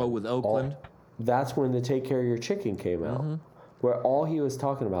 With Oakland? That's when the Take Care of Your Chicken came out. Where all he was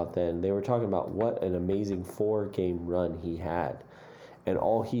talking about then, they were talking about what an amazing 4-game run he had. And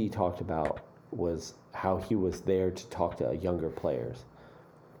all he talked about was how he was there to talk to younger players.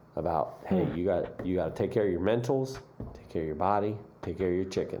 about, hey, you got to take care of your mentals, take care of your body, take care of your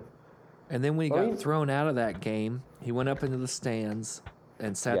chicken. And then when he got thrown out of that game, he went up into the stands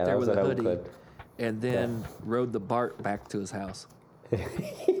and sat there with a hoodie, and then rode the BART back to his house.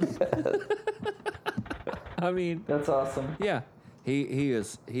 I mean, That's awesome. yeah,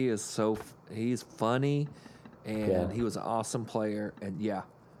 he's funny, and he was an awesome player, and yeah.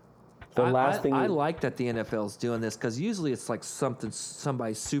 The last thing I like that the NFL's doing this because usually it's like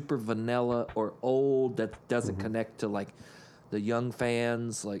somebody super vanilla or old that doesn't connect to like the young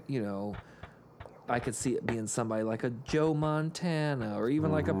fans. Like, you know, I could see it being somebody like a Joe Montana or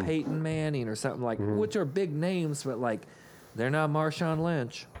even like a Peyton Manning or something like, which are big names, but like they're not Marshawn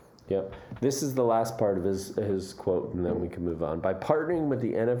Lynch. Yep. This is the last part of his quote, and then we can move on. By partnering with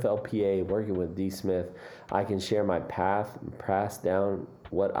the NFLPA, working with D. Smith, I can share my path and pass down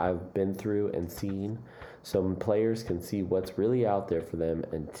what I've been through and seen, so players can see what's really out there for them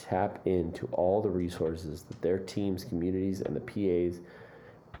and tap into all the resources that their teams, communities, and the PAs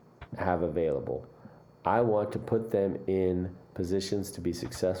have available. I want to put them in positions to be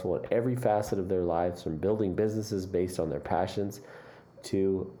successful in every facet of their lives, from building businesses based on their passions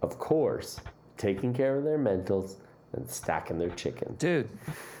to, of course, taking care of their mentals and stacking their chicken. Dude,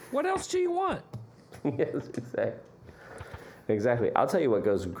 what else do you want? Yes, exactly. I'll tell you what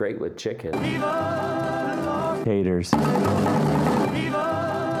goes great with chicken. Haters.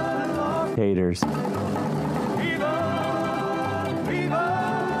 Haters.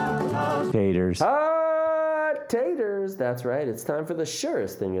 Taters. Hot taters. That's right. It's time for the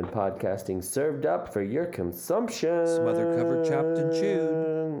surest thing in podcasting, served up for your consumption. Smothered, covered, chopped, and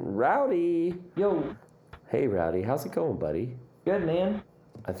chewed. Rowdy. Yo, Hey, Rowdy. How's it going, buddy? good man.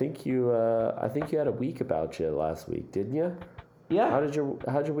 I think you had a week about you last week, didn't you? Yeah, How'd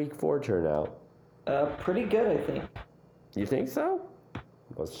your week 4 turn out? pretty good, I think. You think so?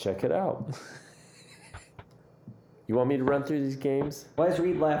 Let's check it out. You want me to run through these games? Why is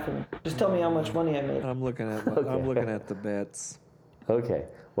Reed laughing? Just tell me how much money I made. I'm looking at the bets. Okay.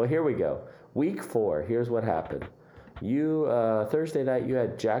 Well, here we go. Week 4. Here's what happened. You Thursday night you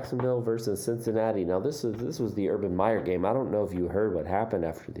had Jacksonville versus Cincinnati. Now this was the Urban Meyer game. I don't know if you heard what happened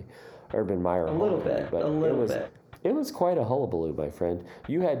after the Urban Meyer. A little bit. It was quite a hullabaloo, my friend.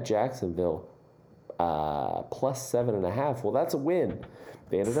 You had Jacksonville plus 7.5. Well, that's a win.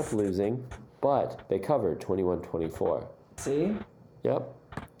 They ended up losing, but they covered 21-24. See? Yep.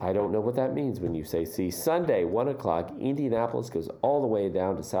 I don't know what that means when you say see. Sunday, 1 o'clock, Indianapolis goes all the way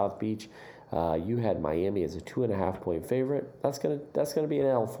down to South Beach. You had Miami as a 2.5-point favorite. That's gonna be an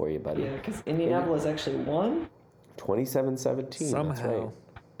L for you, buddy. Yeah, because Indianapolis actually won? 27-17. Somehow. That's right.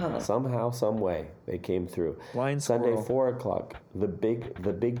 Huh. Somehow, some way, they came through. Blind Sunday, squirrel. 4 o'clock, the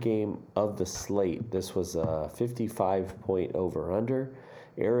big game of the slate. This was a 55-point over/under.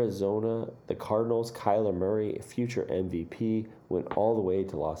 Arizona, the Cardinals, Kyler Murray, future MVP, went all the way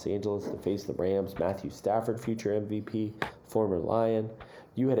to Los Angeles to face the Rams. Matthew Stafford, future MVP, former Lion.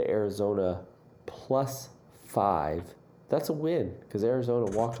 You had Arizona plus 5. That's a win because Arizona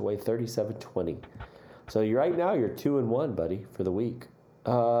walked away 37-20. So right now you're 2-1, buddy, for the week.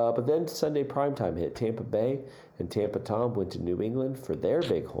 But then Sunday primetime hit. Tampa Bay and Tampa Tom went to New England for their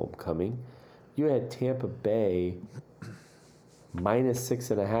big homecoming. You had Tampa Bay minus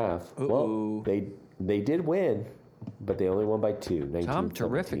 6.5. Well, they did win, but they only won by 2. Tom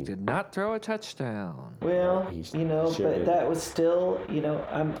Terrific did not throw a touchdown. Well, sure but did. that was still,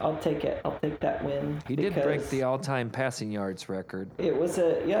 I'll take it. I'll take that win. He did break because the all-time passing yards record. that was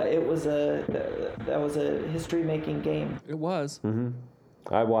a history-making game. It was.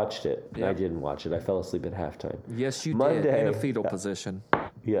 I watched it. Yeah. I didn't watch it. I fell asleep at halftime. Yes, you did. Monday. In a fetal position.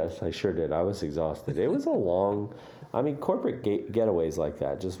 Yes, I sure did. I was exhausted. It was a long... corporate getaways like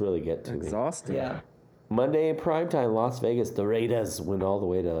that just really get to me. Exhausting. Yeah. Monday in primetime, Las Vegas, the Raiders went all the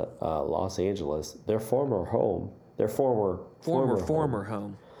way to Los Angeles. Their former home. Their former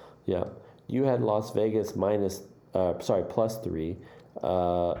home. Yeah. You had Las Vegas plus 3.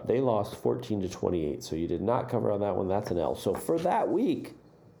 They lost 14-28, so you did not cover on that one. That's an L. So for that week,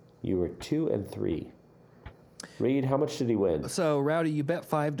 you were 2-3. Reed, how much did he win? So, Rowdy, you bet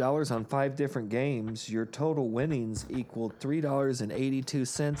 $5 on 5 different games. Your total winnings equaled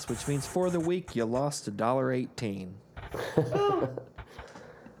 $3.82, which means for the week you lost $1.18.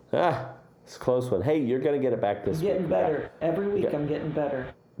 It's a close one. Hey, you're going to get it back this week. Getting better. Every week I'm getting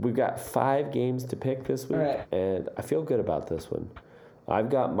better. We've got 5 games to pick this week, Right. and I feel good about this one. I've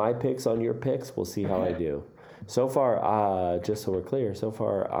got my picks on your picks. We'll see how I do. So far, just so we're clear,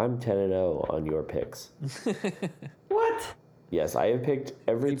 I'm 10-0 on your picks. What? Yes, I have picked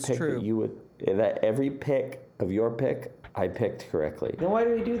every It's pick true. that you would. Every pick of your pick, I picked correctly. Then why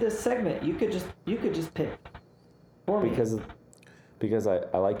do we do this segment? You could just pick for me. Because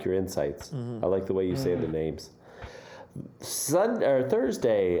I like your insights. I like the way you say the names.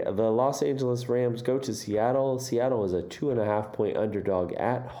 Thursday, the Los Angeles Rams go to Seattle. Seattle is a 2.5-point underdog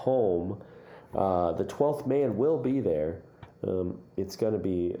at home. The 12th man will be there. It's going to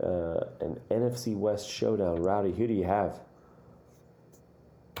be an NFC West showdown. Rowdy, who do you have?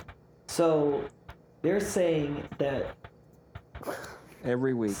 So they're saying that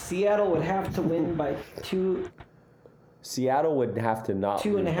Every week. Seattle would have to win by Seattle would have to not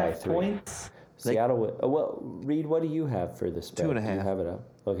lose by 2.5 3. points. Seattle would. Well, Reed, what do you have for the spread? 2.5. Do you have it up?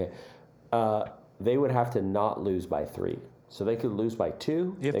 Okay. They would have to not lose by 3. So they could lose by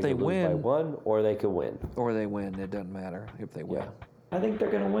 2. If they could lose by win. 1, or they could win. Or they win. It doesn't matter if they win. Yeah. I think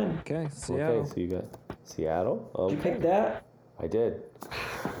they're gonna win. Okay, Seattle. Okay, so you got Seattle. Okay. Did you pick that? I did.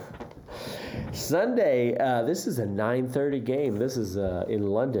 Sunday, this is a 9:30 game. This is in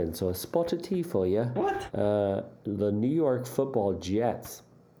London, so a spot of tea for you. What? The New York Football Jets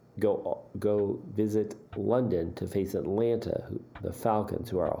go visit London to face Atlanta, the Falcons,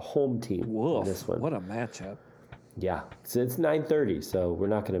 who are a home team. in Woof. This one. What a matchup. Yeah, so it's 9:30, so we're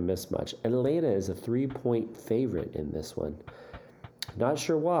not going to miss much. Atlanta is a 3-point favorite in this one. Not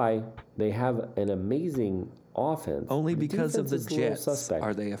sure why. They have an amazing offense. Only because of the defense is a little Jets suspect.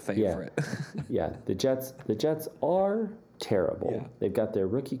 are they a favorite. Yeah, the Jets are terrible. Yeah. They've got their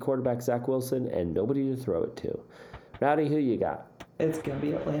rookie quarterback Zach Wilson and nobody to throw it to. Rowdy, who you got? It's gonna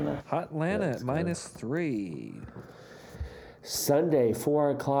be Atlanta. Hot Atlanta That's at -3. Sunday,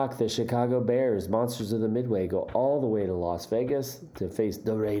 4 o'clock, the Chicago Bears, Monsters of the Midway, go all the way to Las Vegas to face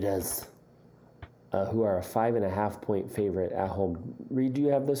the Raiders, who are a 5.5-point favorite at home. Reed, do you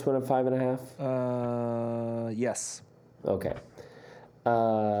have this one at 5.5? Yes. Okay.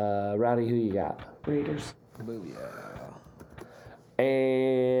 Rowdy, who you got? Raiders. Booyah.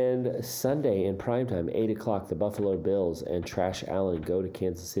 And Sunday in primetime, 8 o'clock, the Buffalo Bills and Trash Allen go to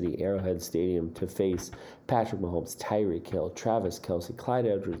Kansas City Arrowhead Stadium to face Patrick Mahomes, Tyreek Hill, Travis Kelce, Clyde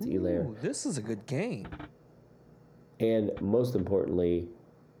Edwards-Helaire, Ooh, this is a good game. and most importantly,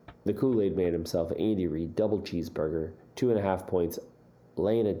 the Kool-Aid man himself, Andy Reid, double cheeseburger, 2.5 points,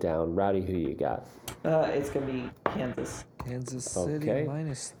 laying it down. Rowdy, who you got? It's gonna be Kansas. Kansas City Okay.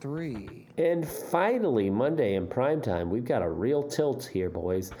 -3. And finally, Monday in primetime, we've got a real tilt here,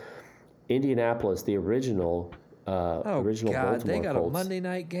 boys. Indianapolis, the original Oh, God. Baltimore They got Colts. a Monday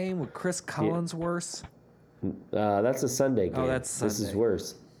night game with Chris Collinsworth. That's a Sunday game. Oh, that's This is Sunday.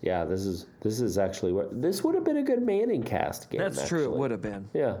 worse. Yeah, this is actually what this would have been a good Manning cast game. That's true. It actually. would have been.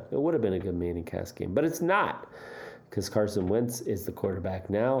 Yeah, it would have been a good Manning cast game, but it's not because Carson Wentz is the quarterback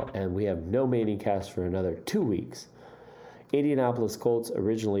now, and we have no Manning cast for another 2 weeks. Indianapolis Colts,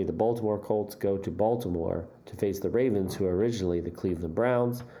 originally the Baltimore Colts, go to Baltimore to face the Ravens, who are originally the Cleveland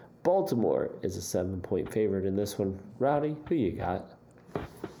Browns. Baltimore is a 7-point favorite in this one. Rowdy, who you got?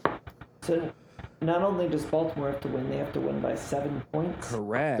 So not only does Baltimore have to win, they have to win by 7 points.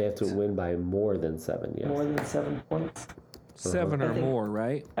 Correct. They have to win by more than 7, yes. More than 7 points. 7 I or think- more,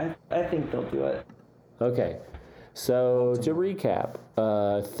 right? I think they'll do it. Okay, so to recap,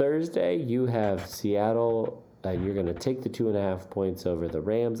 Thursday you have Seattle, and you're going to take the 2.5 points over the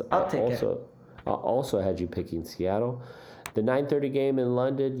Rams. I'll take it. I also had you picking Seattle. The 9:30 game in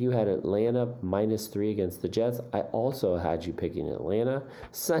London, you had Atlanta -3 against the Jets. I also had you picking Atlanta.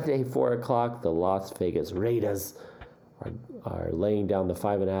 Sunday, 4 o'clock, the Las Vegas Raiders are laying down the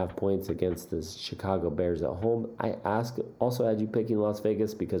 5.5 points against the Chicago Bears at home. I also had you picking Las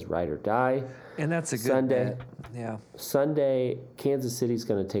Vegas because ride or die. And that's a good Sunday. bet. Yeah. Sunday, Kansas City's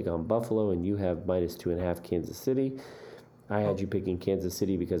going to take on Buffalo, and you have -2.5 Kansas City. I had you picking Kansas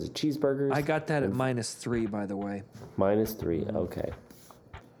City because of cheeseburgers. I got that at -3, by the way. -3, okay.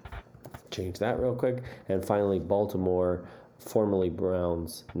 Change that real quick. And finally, Baltimore, formerly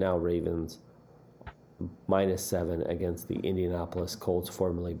Browns, now Ravens, -7 against the Indianapolis Colts,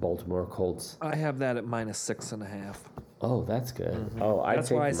 formerly Baltimore Colts. I have that at -6.5. Oh, that's good. Oh, I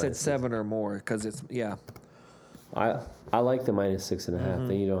That's why I said 7 or more, because it's, yeah, I like the -6.5.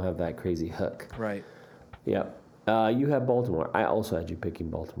 Then you don't have that crazy hook. right. Yep. You have Baltimore. I also had you picking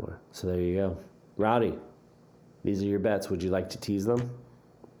Baltimore. So there you go. Rowdy, these are your bets. Would you like to tease them?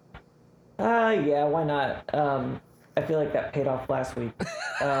 Yeah, why not? I feel like that paid off last week.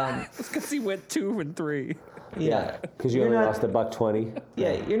 It's because he went 2 and 3. Yeah. Because you You're only not- lost $1.20.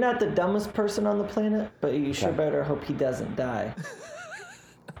 Yeah, you're not the dumbest person on the planet, but you sure better hope he doesn't die.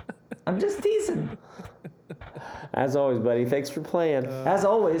 I'm just teasing. As always, buddy, thanks for playing. As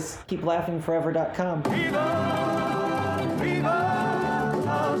always, keep laughingforever.com.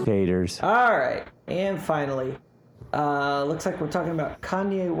 Haters. All right, and finally, Looks like we're talking about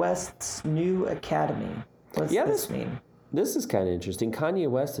Kanye West's new academy. What's this mean? This is kind of interesting. Kanye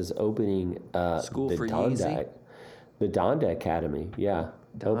West is opening School the for Donda, Yeezy? the Donda Academy. Yeah,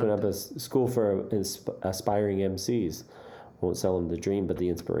 to open up a school for aspiring MCs. Won't sell them the dream, but the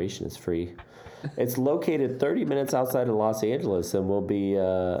inspiration is free. It's located 30 minutes outside of Los Angeles and will be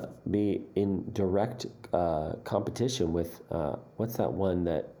in direct competition with what's that one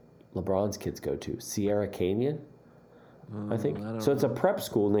that LeBron's kids go to? Sierra Canyon, I think. So it's a prep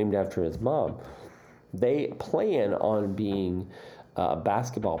school named after his mom. They plan on being a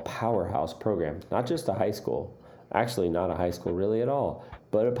basketball powerhouse program, not just a high school. Actually, not a high school really at all,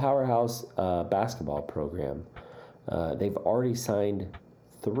 but a powerhouse basketball program. They've already signed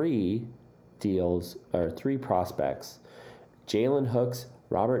 3 prospects: Jalen Hooks,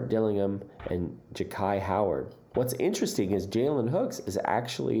 Robert Dillingham, and Ja'Kai Howard. What's interesting is Jalen Hooks is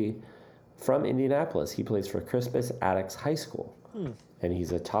actually from Indianapolis. He plays for Crispus Attucks High School, and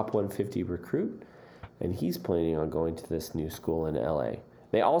he's a top 150 recruit, and he's planning on going to this new school in LA.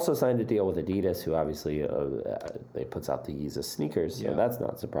 They also signed a deal with Adidas, who obviously they puts out the Yeezus sneakers, so that's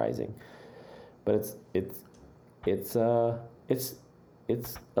not surprising. But it's a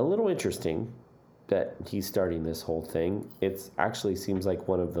little interesting that he's starting this whole thing. It actually seems like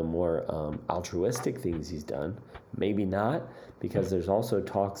one of the more altruistic things he's done. Maybe not, because there's also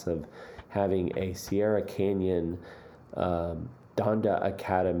talks of having a Sierra Canyon Donda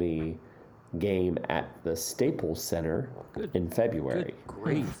Academy game at the Staples Center in February. Good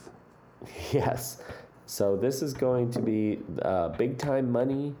grief. Yes. So this is going to be big time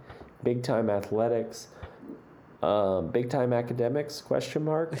money, big time athletics, big time academics, ?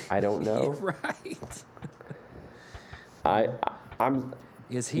 I don't know. Right. I'm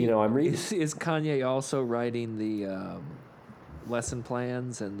Is he? I'm reading. Is Kanye also writing the lesson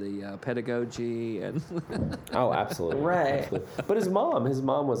plans and the pedagogy and? Oh, absolutely. Right. Absolutely. But his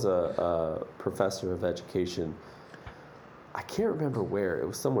mom was a professor of education. I can't remember where. It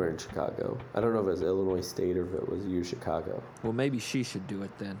was somewhere in Chicago. I don't know if it was Illinois State or if it was U Chicago. Well, maybe she should do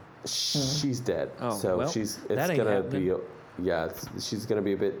it then. She's dead. Oh, so well, she's that ain't happening. she's gonna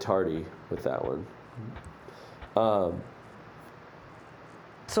be a bit tardy with that one.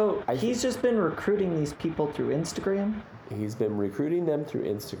 So he's just been recruiting these people through Instagram? He's been recruiting them through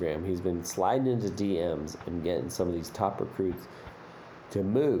Instagram. He's been sliding into DMs and getting some of these top recruits to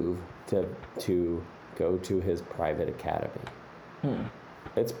move to go to his private academy.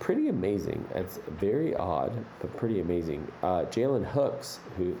 It's pretty amazing. It's very odd, but pretty amazing. Jalen Hooks,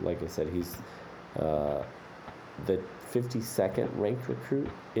 who, like I said, he's the 52nd ranked recruit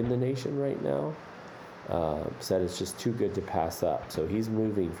in the nation right now, said it's just too good to pass up. So he's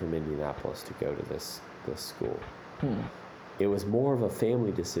moving from Indianapolis to go to this school. It was more of a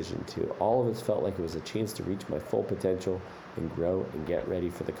family decision too. All of us felt like it was a chance to reach my full potential and grow and get ready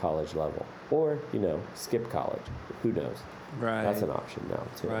for the college level. Or, skip college. Who knows? Right. That's an option now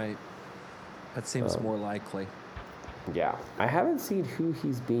too. Right. That seems more likely. Yeah. I haven't seen who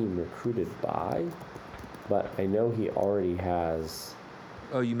he's being recruited by, but I know he already has.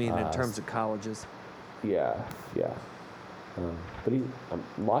 Oh, you mean in terms of colleges? Yeah. But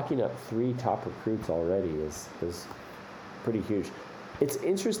locking up 3 top recruits already is pretty huge. It's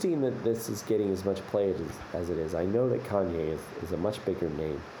interesting that this is getting as much play as it is. I know that Kanye is a much bigger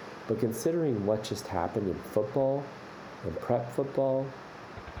name, but considering what just happened in football and prep football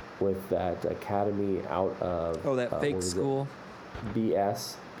with that academy out of... Oh, that fake school?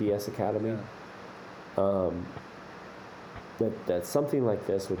 BS Academy. Yeah. That something like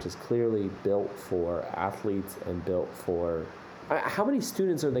this, which is clearly built for athletes and built for... How many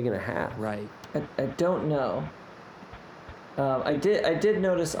students are they going to have? Right. I don't know. I did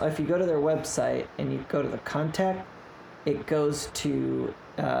notice if you go to their website and you go to the contact, it goes to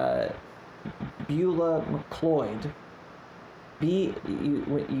Beulah McLeod. You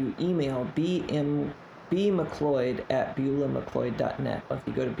email bmcleod@beulahmcleod.net. If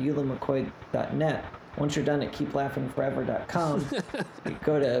you go to beulahmcleod.net, once you're done at keeplaughingforever.com, you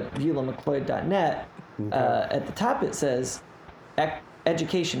go to beulahmcleod.net. Okay. At the top it says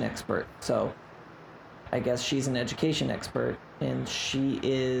education expert. So I guess she's an education expert, and she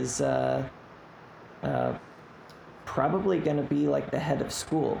is probably going to be like the head of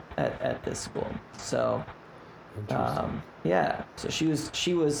school at this school. So, yeah. So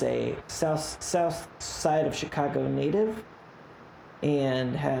she was a south side of Chicago native,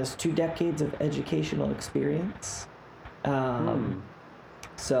 and has 2 decades of educational experience.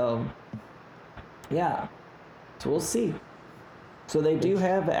 So, yeah. So we'll see. So they do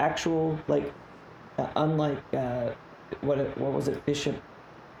have actual unlike what was it, Bishop?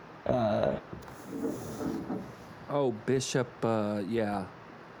 Oh, Bishop, yeah.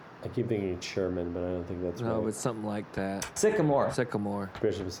 I keep thinking Sherman, but I don't think that's No, right. it's something like that. Sycamore. Sycamore.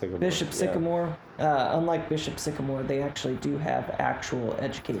 Bishop Sycamore. Unlike Bishop Sycamore, they actually do have actual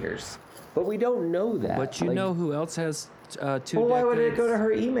educators. But we don't know that. But you know who else has 2 decades? Well, why would it go to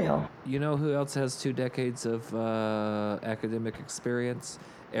her email? You know who else has 2 decades of academic experience?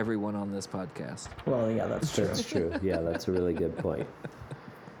 Everyone on this podcast. Well, yeah, that's true. That's true. Yeah, that's a really good point.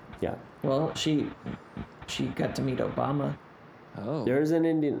 Yeah. Well, she got to meet Obama. Oh. There's the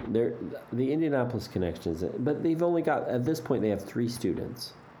Indianapolis connections, but they've only got, at this point, they have 3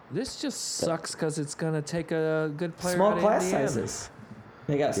 students. This just sucks because it's going to take a good player Small out of class Indiana. sizes.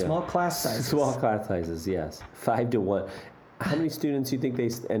 They got small class sizes. Small class sizes, yes. 5 to 1. How many students do you think they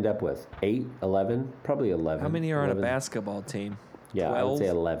end up with? 8, 11? Probably 11. How many are on a 11. basketball team? Yeah, 12? I would say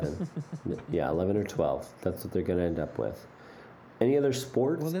 11. Yeah, 11 or 12. That's what they're going to end up with. Any other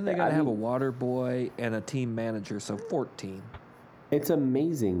sports? Well, then they got to have a water boy and a team manager, so 14. It's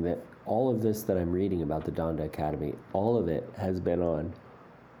amazing that all of this that I'm reading about the Donda Academy, all of it has been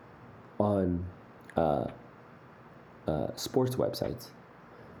on sports websites.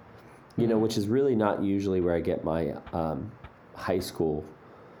 You know, which is really not usually where I get my high school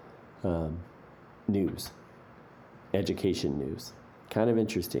news, education news. Kind of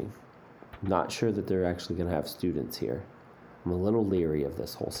interesting. Not sure that they're actually going to have students here. I'm a little leery of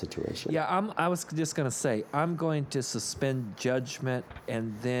this whole situation. Yeah, I was just going to say, I'm going to suspend judgment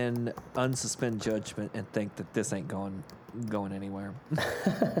and then unsuspend judgment and think that this ain't going anywhere.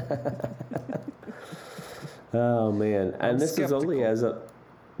 Oh man, and I'm this is only skeptical.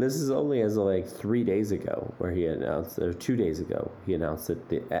 as of like 3 days ago, where he announced, or 2 days ago, he announced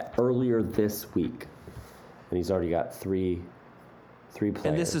that earlier this week, and he's already got three players.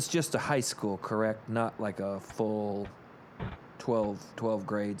 And this is just a high school, correct? Not like a full 12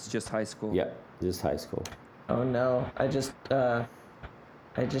 grades, just high school. Yep, just high school. Oh no! I just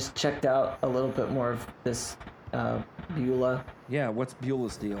checked out a little bit more of this Beulah. Yeah, what's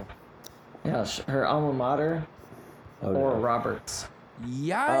Beulah's deal? Yeah, her alma mater, Oh Oral no! Roberts.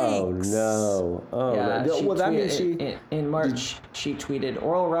 Yikes! Oh no! Oh Yeah, no. she Well, that tweeted- means in March she tweeted,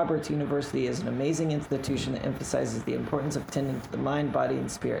 "Oral Roberts University is an amazing institution that emphasizes the importance of tending to the mind, body,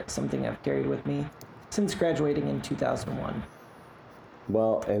 and spirit. Something I've carried with me since graduating in 2001."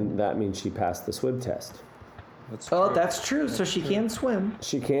 Well, and that means she passed the swim test. Oh, that's true. So she can swim.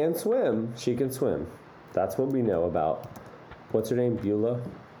 She can swim. She can swim. That's what we know about. What's her name? Beulah.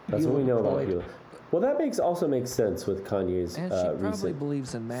 That's what we know about Floyd. Beulah. Well, that also makes sense with Kanye's And she probably recent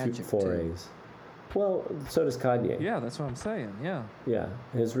believes in magic too. forays. Well, so does Kanye. Yeah, that's what I'm saying. Yeah. Yeah,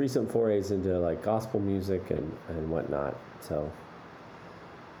 his recent forays into like gospel music and whatnot. So,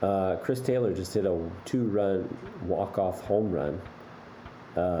 Chris Taylor just hit a 2-run walk-off home run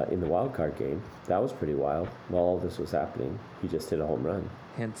in the wild card game. That was pretty wild. While all this was happening, he just hit a home run.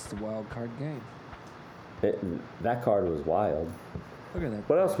 Hence the wild card game. That card was wild. Look at that.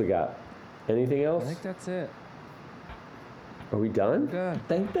 What else we got? Anything I else? think that's it. Are we done? Good.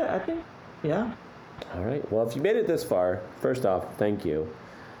 I think, yeah. All right. Well, if you made it this far, first off, thank you.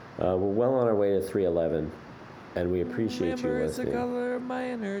 We're well on our way to 311, and we appreciate you Remember, it's the listening. color of my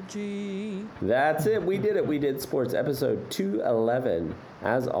energy. That's it. We did it. We did sports episode 211.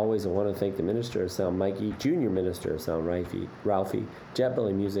 As always, I want to thank the Minister of Sound, Mikey, Junior Minister of Sound, Ralphie, Jet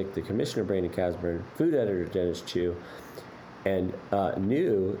Belly Music, the Commissioner, Brandon Casburn, Food Editor, Dennis Chu, and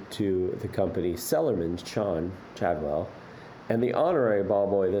new to the company, Sellerman, Sean Chadwell. And the honorary ball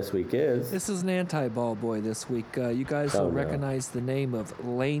boy this week is... This is an anti-ball boy this week. You guys Oh, will no. recognize the name of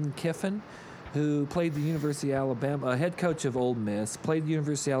Lane Kiffin, who played the University of Alabama, head coach of Ole Miss, played the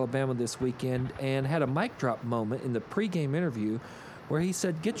University of Alabama this weekend, and had a mic drop moment in the pregame interview where he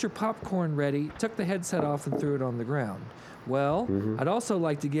said, "Get your popcorn ready," took the headset off and threw it on the ground. Well, I'd also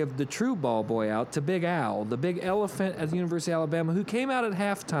like to give the true ball boy out to Big Al, the big elephant at the University of Alabama, who came out at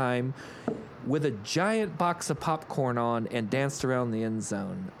halftime with a giant box of popcorn on and danced around the end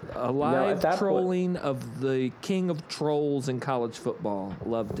zone. A live that trolling of the king of trolls in college football.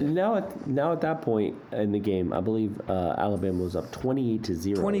 Loved it. Now at that point in the game, I believe Alabama was up 28-0. Is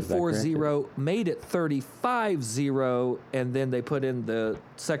that correct? 24-0, made it 35-0, and then they put in the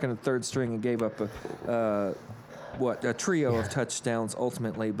second and third string and gave up a trio of touchdowns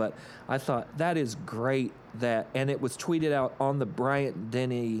ultimately. But I thought that is great and it was tweeted out on the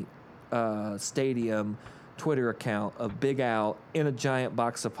Bryant-Denny Stadium Twitter account of Big Al in a giant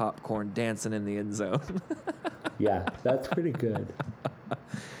box of popcorn dancing in the end zone. Yeah, that's pretty good.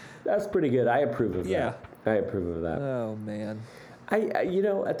 That's pretty good. I approve of Yeah. that. I approve of that. Oh, man. I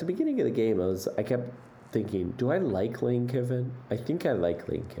at the beginning of the game, I kept thinking, do I like Lane Kiffin? I think I like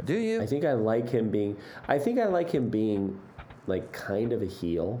Lane Kiffin. Do you? I think I like him being like kind of a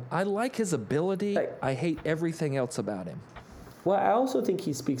heel. I like his ability. Like- I hate everything else about him. Well, I also think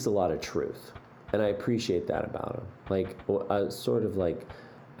he speaks a lot of truth, and I appreciate that about him. Like, sort of like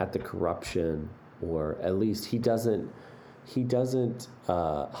at the corruption, or at least he doesn't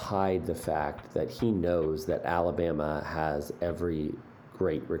hide the fact that he knows that Alabama has every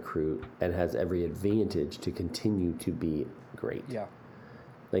great recruit and has every advantage to continue to be great. Yeah.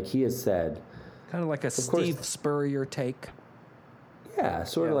 Like he has said, Kind of like a Steve Spurrier take. yeah,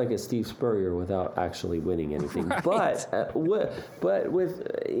 sort of like a Steve Spurrier without actually winning anything. Right. But with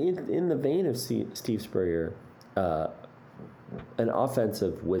in the vein of Steve Spurrier, an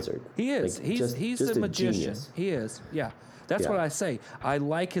offensive wizard. He is. Like, He's just a magician. genius. He is. Yeah. That's Yeah. what I say. I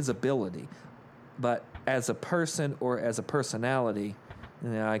like his ability, but as a person or as a personality,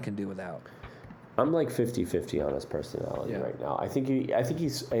 I can do without. I'm like 50-50 on his personality Yeah. right now. I think he's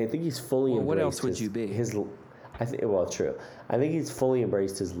fully. Well, what embraced else would his- you be? Well, true. I think he's fully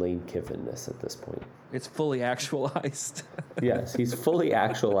embraced his Lane Kiffin-ness at this point. It's fully actualized. Yes, he's fully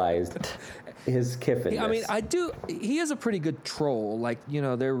actualized his Kiffin-ness. I mean, he is a pretty good troll. Like,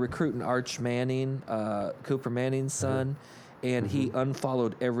 they're recruiting Arch Manning, Cooper Manning's son, and he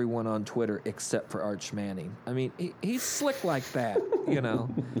unfollowed everyone on Twitter except for Arch Manning. I mean, he's slick like that,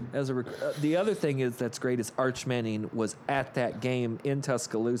 As the other thing that's great is Arch Manning was at that game in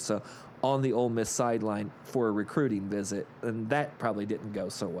Tuscaloosa on the Ole Miss sideline for a recruiting visit, and that probably didn't go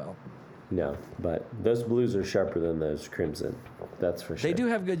so well. No, but those Blues are sharper than those Crimson. That's for sure. They do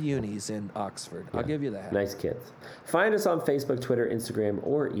have good unis in Oxford. I'll give you that. Nice kids. Find us on Facebook, Twitter, Instagram,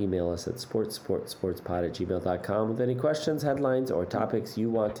 or email us at sportspod@gmail.com with any questions, headlines, or topics you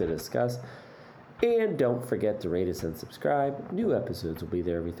want to discuss. And don't forget to rate us and subscribe. New episodes will be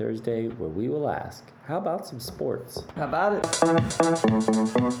there every Thursday where we will ask, how about some sports? How about it?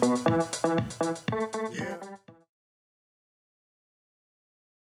 Yeah.